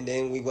started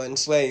ending. We wasn't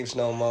slaves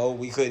no more.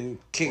 We couldn't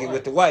kick it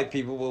with the white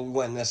people, but we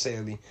wasn't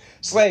necessarily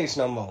slaves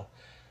no more.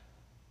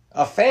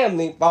 A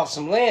family bought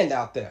some land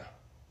out there.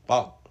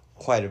 Bought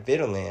quite a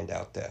bit of land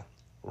out there.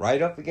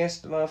 Right up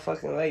against the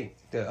motherfucking lake,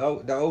 the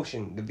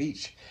ocean, the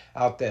beach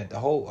out there. The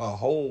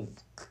whole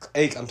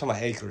acre. I'm talking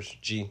about acres,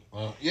 G.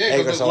 Yeah,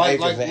 acres on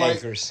acres and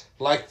acres.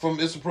 Like from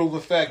it's a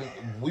proven fact,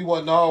 we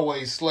wasn't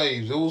always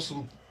slaves. There was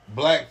some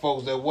black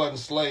folks that wasn't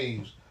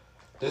slaves.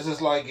 This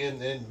is like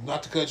in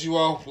not to cut you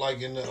off,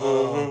 like in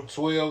the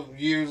 12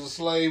 years a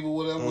slave or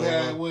whatever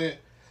how it went.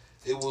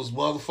 It was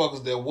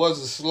motherfuckers that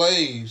wasn't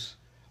slaves.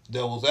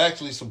 There was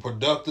actually some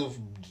productive,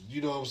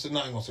 you know what I'm saying?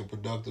 Not gonna say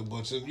productive,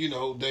 but some, you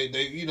know, they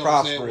you know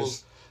prosperous. what I'm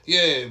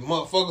saying? Yeah,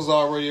 motherfuckers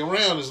already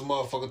around this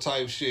motherfucker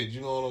type shit,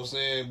 you know what I'm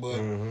saying? But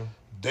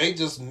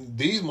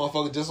these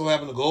motherfuckers just so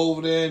happen to go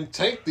over there and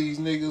take these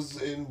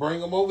niggas and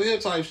bring them over here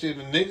type shit.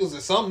 And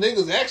some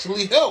niggas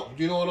actually helped,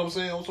 you know what I'm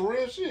saying? On some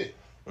real shit.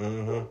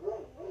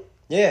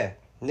 Yeah,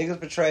 niggas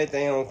betrayed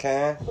their own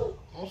kind.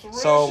 On some real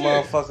Sold shit.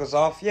 motherfuckers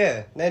off.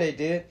 Yeah, that they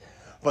did.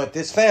 But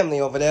this family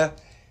over there,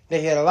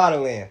 they had a lot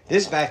of land.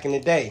 This back in the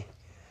day.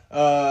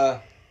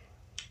 What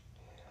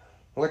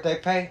they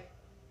pay?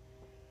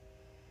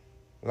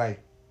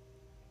 Like,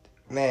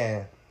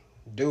 man,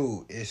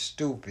 dude, it's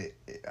stupid.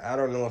 I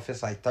don't know if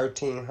it's like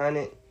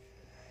 $1,300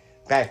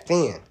 back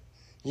then.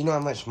 You know how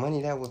much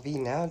money that would be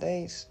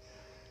nowadays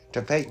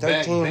to pay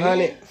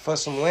 $1,300 for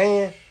some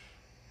land?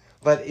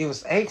 But it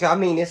was acres. I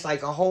mean, it's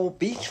like a whole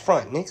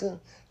beachfront, nigga.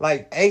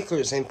 Like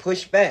acres and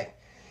pushed back.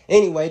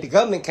 Anyway, the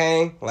government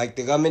came, like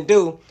the government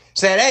do,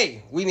 said,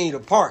 hey, we need a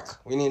park.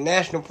 We need a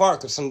national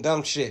park or some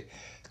dumb shit.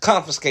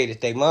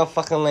 Confiscated they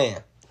motherfucking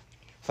land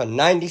for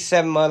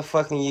 97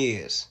 motherfucking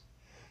years.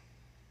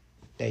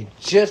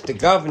 The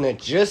governor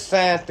just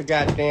signed the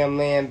goddamn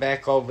land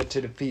back over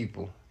to the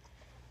people.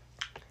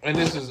 And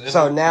this is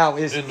so now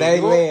it's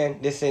their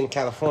land. This in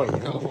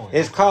California.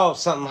 It's called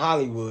something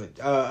Hollywood.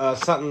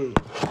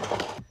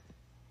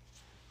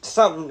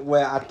 Something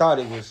where I thought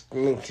it was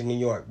linked to New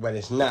York, but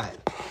it's not.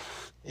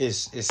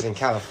 It's in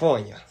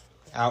California,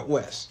 out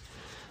west.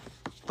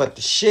 But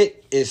the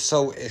shit is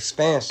so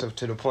expansive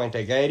to the point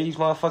they gave these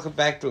motherfuckers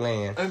back the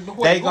land.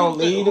 They gonna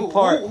leave the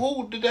park.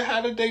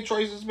 How did they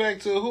trace us back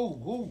to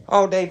who?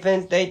 Oh,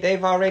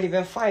 they've already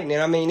been fighting it.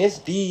 I mean, it's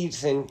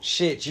deeds and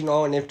shit, you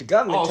know. And if the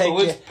government so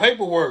it's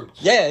paperwork.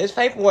 Yeah, it's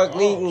paperwork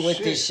leading with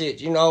this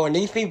shit, you know. And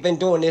these people been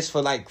doing this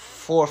for like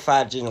 4 or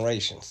 5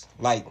 generations,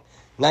 like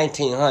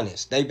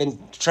 1900s. They've been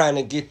trying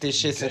to get this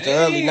shit since the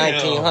early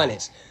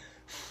 1900s.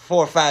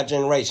 4 or 5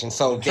 generations.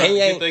 So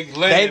they've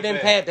been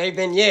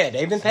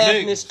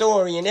passing this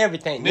story and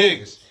everything.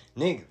 Niggas,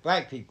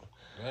 black people.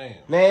 Damn.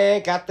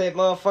 Man, got that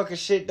motherfucking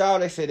shit,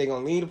 dog. They said they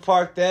gonna leave the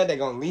park there. They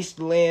gonna lease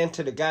the land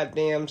to the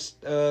goddamn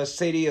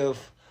city of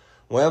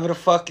wherever the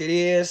fuck it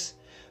is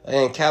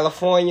in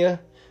California.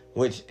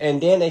 And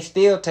then they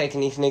still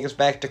taking these niggas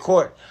back to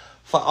court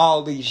for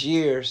all these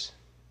years,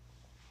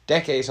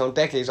 decades on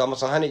decades,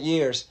 almost 100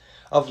 years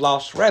of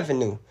lost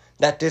revenue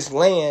that this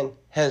land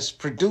has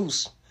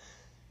produced.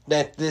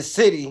 That this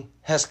city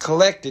has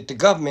collected, the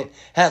government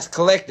has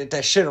collected,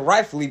 that should have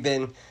rightfully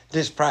been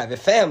this private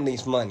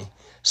family's money.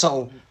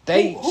 So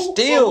they who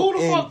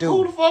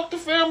the fuck the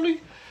family?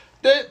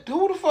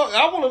 Who the fuck?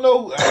 I want to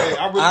know.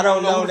 I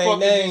don't know their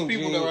name,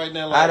 G. Right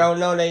now, I don't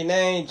know their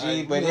name,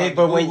 G. But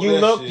when you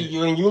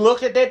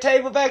look at that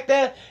table back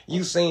there,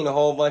 you seen a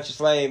whole bunch of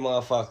slave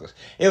motherfuckers.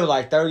 It was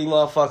like 30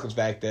 motherfuckers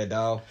back there,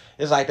 dog.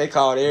 It's like they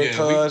called every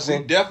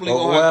cousin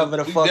or whatever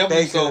the fuck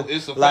they could.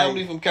 It's a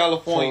family from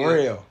California, for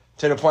real.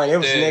 To the point, it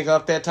was a nigga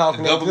up there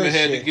talking that good shit. The government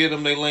had to give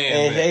them their land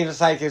and back. they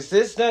was like, is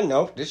this done?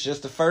 Nope, this is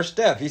just the first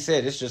step. He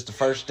said, it's just the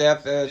first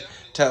step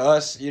to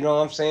us, you know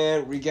what I'm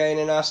saying,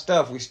 regaining our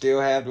stuff. We still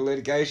have the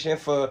litigation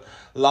for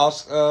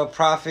lost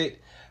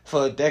profit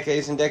for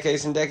decades and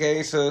decades and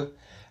decades. So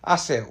I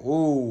said,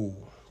 ooh,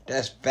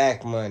 that's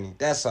back money.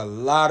 That's a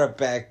lot of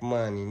back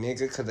money,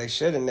 nigga, because they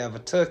should have never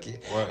took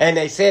it. Right. And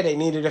they said they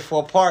needed it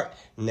for a park.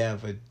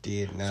 Never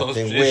did nothing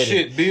with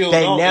it.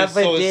 They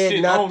never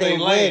did nothing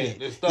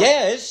with it.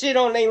 Yeah, it's shit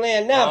on their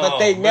land now, but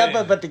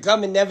but the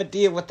government never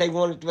did what they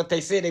wanted, what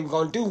they said they were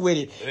gonna do with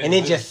it, and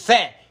it just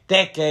sat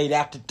decade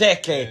after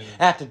decade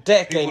after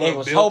decade. They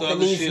was hoping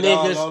these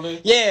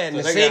niggas, and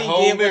the city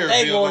did what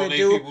they want to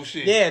do.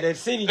 Yeah, the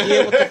city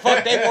did what the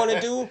fuck they want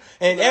to do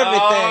and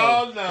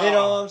everything. No. You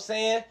know what I'm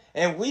saying?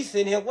 And we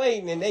sitting here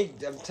waiting, and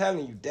I'm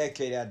telling you,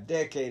 decade after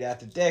decade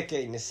after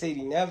decade, and the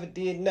city never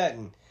did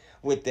nothing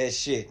with that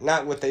shit.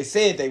 Not what they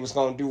said they was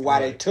gonna do, why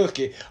they took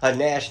it, a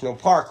national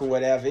park or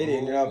whatever. It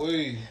ended up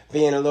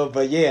being a little,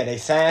 but yeah, they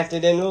signed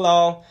it in the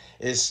law.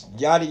 It's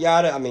yada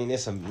yada. I mean,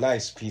 it's a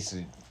nice piece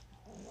of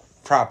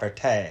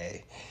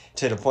property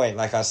to the point,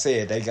 like I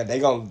said, they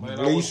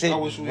gonna lease it,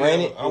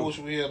 rent it. I wish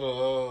we had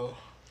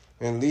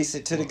and lease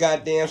it to the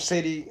goddamn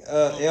city,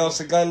 El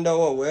Segundo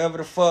or wherever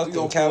the fuck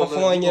in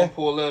California. We gonna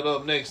pull that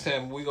up next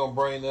time. We gonna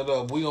bring that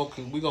up. I'm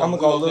gonna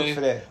go look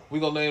for that.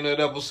 We gonna name that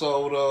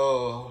episode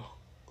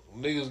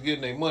 "Niggas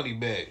Getting Their Money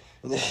Back."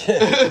 Niggas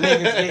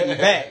getting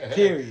back.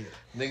 Period.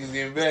 Niggas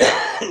getting back.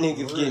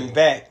 Niggas getting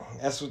back.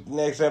 That's what the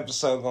next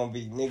episode gonna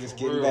be. Niggas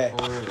getting back.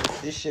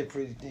 This shit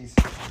pretty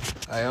decent.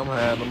 Hey, I'm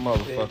high the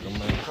motherfucker,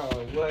 man.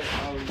 What?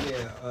 Oh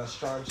yeah,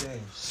 Strong J.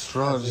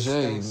 Strong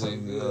J,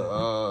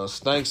 nigga.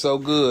 Stank so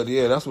good.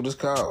 Yeah, that's what it's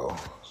called.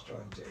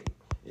 Strong J.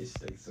 It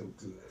stinks so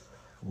good.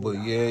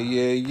 But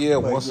yeah.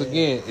 Once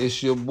again,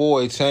 it's your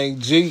boy Tank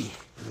G.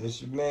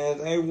 It's your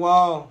man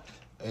A-Wall.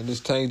 And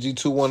this Tank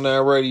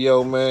G219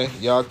 Radio, man.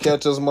 Y'all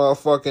catch us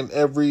motherfucking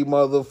every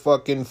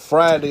motherfucking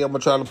Friday. I'm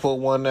gonna try to put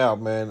one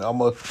out, man. I'm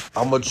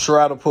gonna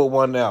try to put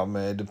one out,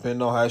 man.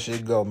 Depending on how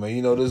shit go, man.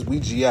 You know this, we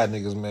GI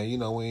niggas, man. You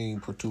know we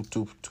ain't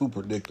too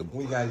predictable.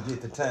 We gotta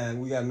get the time.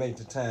 We gotta make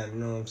the time. You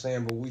know what I'm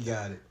saying? But we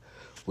got it.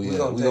 We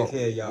gonna take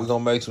care of y'all. We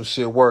gonna make some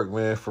shit work,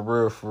 man. For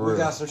real. We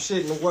got some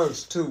shit in the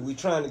works too. We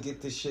trying to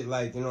get this shit,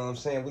 like, you know what I'm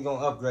saying? We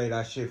gonna upgrade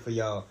our shit for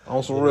y'all.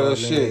 On some real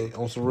shit.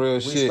 On some real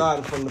shit. We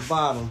starting from the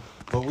bottom.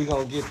 But we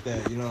gonna get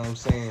that, you know what I'm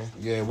saying?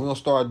 Yeah, we gonna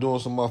start doing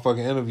some motherfucking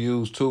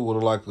interviews too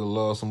with like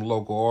some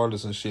local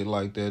artists and shit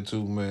like that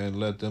too, man.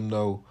 Let them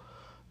know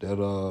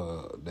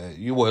that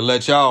you would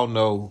let y'all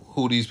know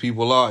who these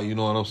people are. You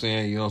know what I'm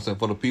saying? You know what I'm saying?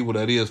 For the people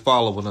that is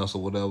following us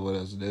or whatever,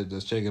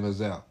 that's checking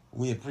us out.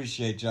 We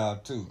appreciate y'all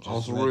too. Just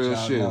on some let real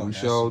y'all shit, know we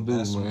sure do,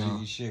 that's some man.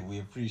 G shit. We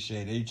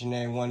appreciate each and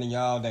every one of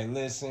y'all that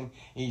listen.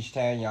 Each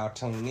time y'all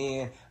tune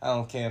in, I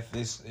don't care if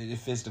it's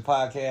the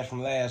podcast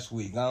from last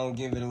week. I don't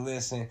give it a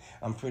listen.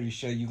 I'm pretty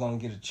sure you gonna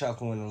get a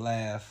chuckle and a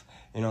laugh.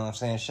 You know what I'm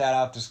saying? Shout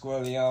out to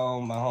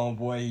Squirreleon, my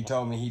homeboy. He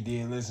told me he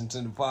did listen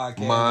to the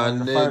podcast. My one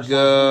of the nigga. first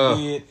ones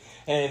we did,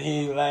 and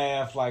he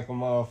laughed like a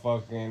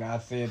motherfucker. And I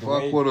said,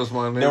 fuck with us,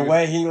 my nigga. The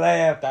way he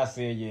laughed, I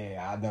said,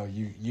 yeah, I know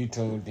you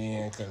tuned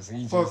in because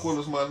he fuck with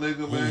us, my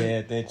nigga, man. He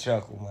had that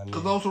chuckle, my nigga.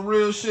 Cause on some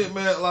real shit,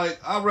 man. Like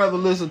I'd rather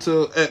listen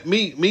to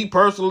me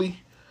personally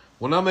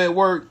when I'm at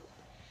work.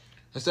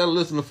 Instead of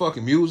listening to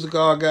fucking music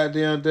all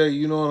goddamn day,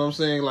 you know what I'm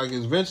saying? Like,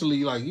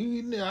 eventually, like, I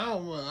mean,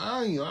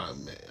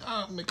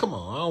 come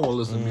on, I don't want to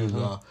listen to music.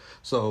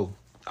 So,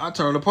 I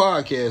turn the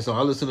podcast on.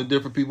 I listen to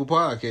different people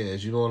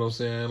podcasts, you know what I'm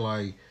saying?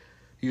 Like,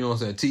 you know what I'm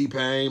saying?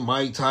 T-Pain,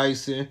 Mike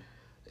Tyson,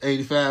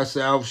 85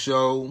 South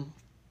Show,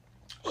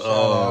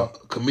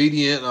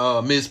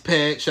 comedian Miss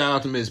Pat. Shout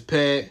out to Miss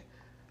Pat.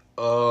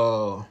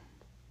 And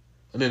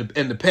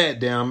then the Pat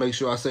Down, make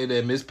sure I say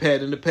that, Miss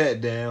Pat and the Pat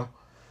Down.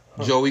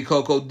 Joey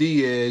Coco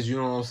Diaz, you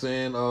know what I'm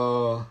saying?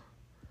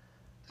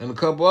 And a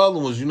couple other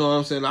ones, you know what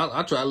I'm saying?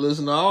 I try to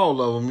listen to all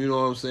of them, you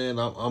know what I'm saying?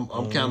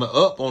 I'm kind of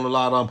up on a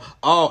lot of them.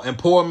 And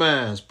Poor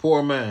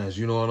Minds,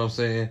 you know what I'm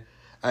saying?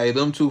 Hey,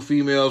 them two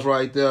females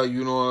right there,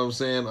 you know what I'm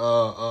saying?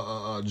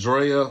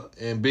 Drea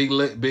and Big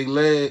Lex,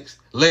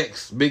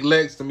 Big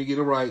Lex, let me get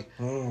it right.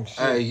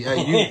 Hey,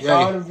 you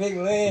call them Big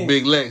Lex.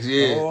 Big Lex,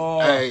 yeah. Oh.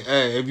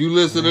 Hey, if you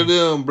listen to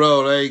them,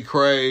 bro, they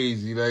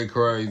crazy.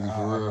 For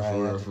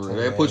real.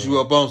 They put you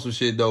up on some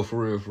shit though,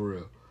 for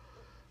real.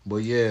 But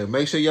yeah,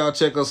 make sure y'all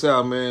check us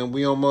out, man.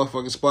 We on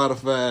motherfucking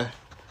Spotify.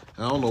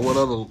 I don't know what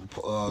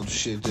other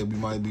shit that we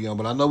might be on,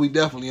 but I know we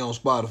definitely on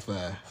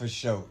Spotify. For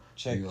sure.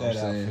 Check that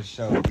out for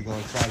sure. We're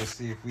going to try to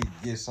see if we can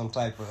get some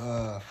type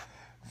of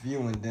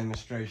viewing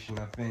demonstration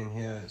up in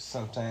here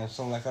sometime.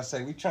 So like I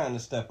say, we trying to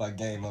step our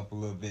game up a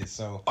little bit.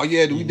 So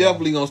we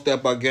definitely going to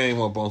step our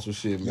game up on some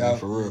shit, man,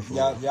 for real.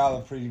 Y'all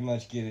will pretty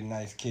much get a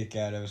nice kick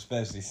out of it,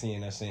 especially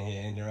seeing us in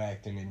here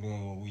interacting and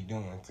doing what we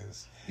doing.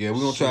 Cause yeah,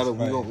 we're going to try to,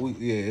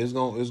 it's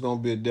going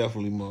to be a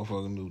definitely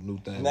motherfucking new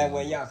thing. And that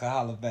way y'all can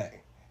holler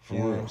back. You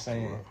know what I'm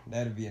saying?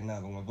 That'll be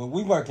another one. But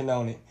we working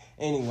on it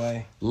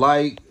anyway.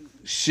 Like,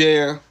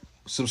 share,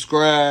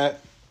 subscribe.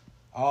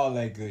 All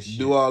that good shit.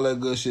 Do all that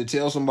good shit.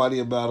 Tell somebody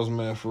about us,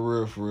 man,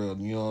 for real.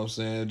 You know what I'm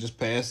saying? Just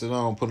pass it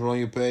on. Put it on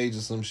your page or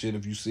some shit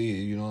if you see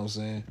it. You know what I'm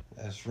saying?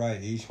 That's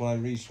right. Each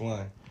one reach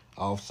one.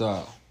 Off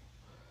top.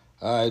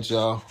 All right,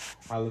 y'all.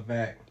 Holler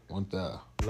back. 1,000.